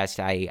podcast.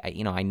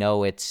 I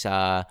know it's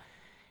not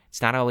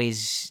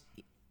always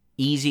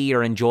easy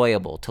or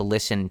enjoyable to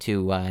listen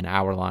to an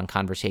hour-long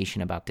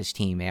conversation about this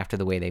team after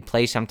the way they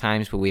play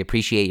sometimes, but we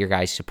appreciate your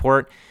guys'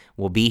 support.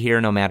 We'll be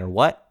here no matter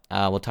what.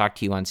 We'll talk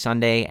to you on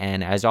Sunday,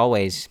 and as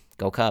always,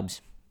 go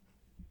Cubs.